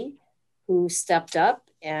everybody who stepped up,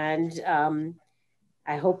 and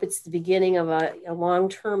I hope it's the beginning of a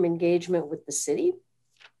long-term engagement with the city.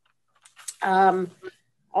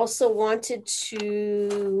 Also wanted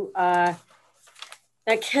to,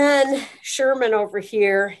 Ken Sherman over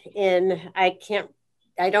here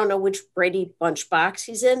I don't know which Brady Bunch box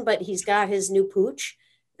he's in, but he's got his new pooch.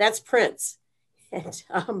 That's Prince. And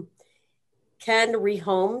Ken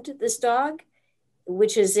rehomed this dog,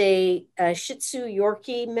 which is a Shih Tzu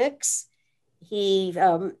Yorkie mix. It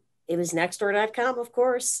was nextdoor.com, of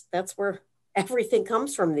course. That's where everything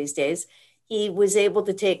comes from these days. He was able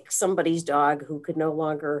to take somebody's dog who could no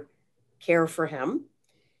longer care for him.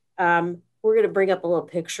 We're going to bring up a little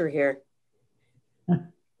picture here.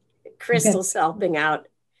 Crystal's helping out.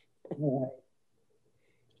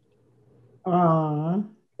 Aww.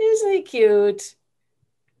 Isn't he cute?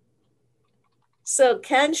 So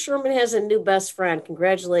Ken Sherman has a new best friend.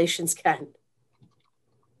 Congratulations, Ken.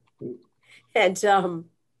 And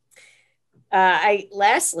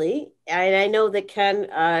lastly, I know that Ken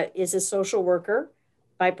is a social worker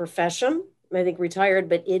by profession, I think retired,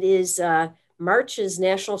 but it is March is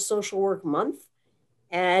National Social Work Month.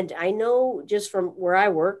 And I know just from where I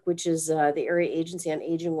work, which is the Area Agency on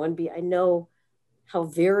Aging 1B, I know how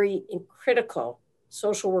very critical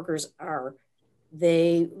social workers are.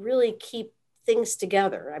 They really keep things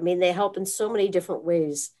together. I mean, they help in so many different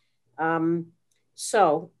ways.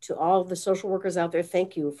 So to all the social workers out there,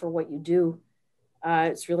 thank you for what you do.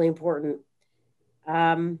 It's really important.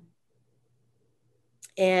 And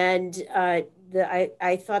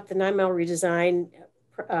I thought the 9 Mile redesign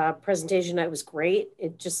presentation night was great.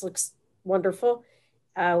 It just looks wonderful.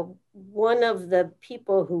 One of the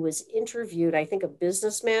people who was interviewed, I think a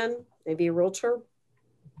businessman, maybe a realtor,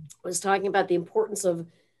 was talking about the importance of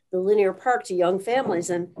the linear park to young families,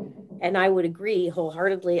 and I would agree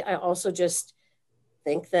wholeheartedly. I also just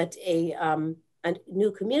think that a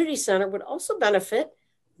new community center would also benefit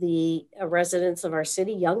the residents of our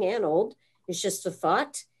city, young and old. It's just a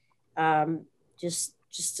thought, just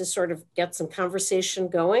to sort of get some conversation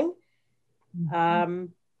going.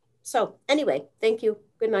 So anyway, thank you.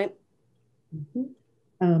 Good night.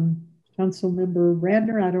 Councilmember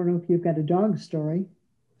Radner, I don't know if you've got a dog story.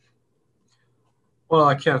 Well,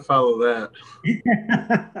 I can't follow that.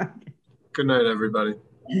 Good night, everybody.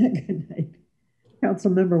 Good night.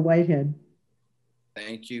 Councilmember Whitehead.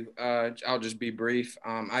 Thank you. I'll just be brief.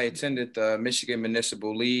 I attended the Michigan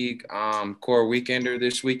Municipal League Core Weekender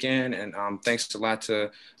this weekend, and thanks a lot to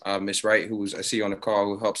Ms. Wright, who was I see on the call,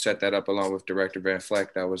 who helped set that up along with Director Van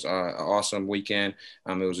Fleck. That was an awesome weekend.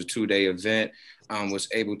 It was a 2-day event. Was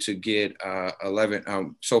able to get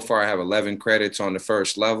 11. So far, I have 11 credits on the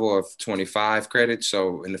first level of 25 credits.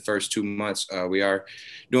 So in the first 2 months, we are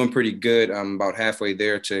doing pretty good. I'm about halfway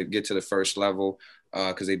there to get to the first level.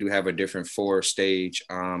 Because they do have a different 4-stage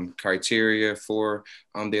criteria for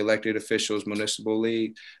the elected officials municipal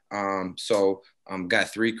league. So got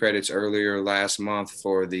 3 credits earlier last month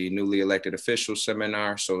for the newly elected officials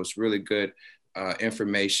seminar. So it's really good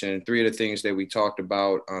information. 3 of the things that we talked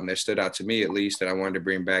about that stood out to me, at least, that I wanted to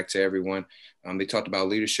bring back to everyone. They talked about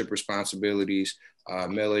leadership responsibilities,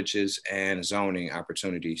 millages, and zoning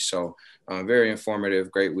opportunities. So very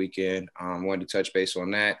informative, great weekend. Wanted to touch base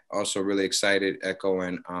on that. Also really excited,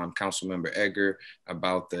 echoing Councilmember Edgar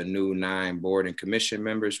about the new 9 board and commission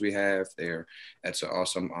members we have there. That's an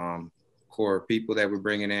awesome core people that we're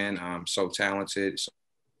bringing in. So talented.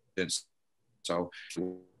 So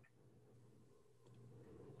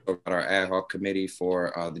our ad hoc committee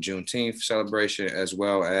for the Juneteenth celebration, as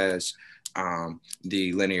well as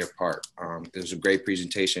the linear park. It was a great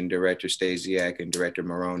presentation, Director Stasiak and Director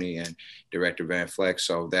Maroney and Director Van Fleck.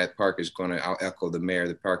 So that park is going to, I'll echo the mayor,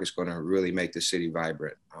 the park is going to really make the city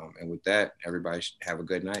vibrant. And with that, everybody should have a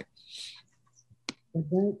good night.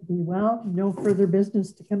 Well, no further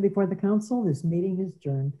business to come before the council. This meeting is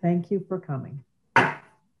adjourned. Thank you for coming.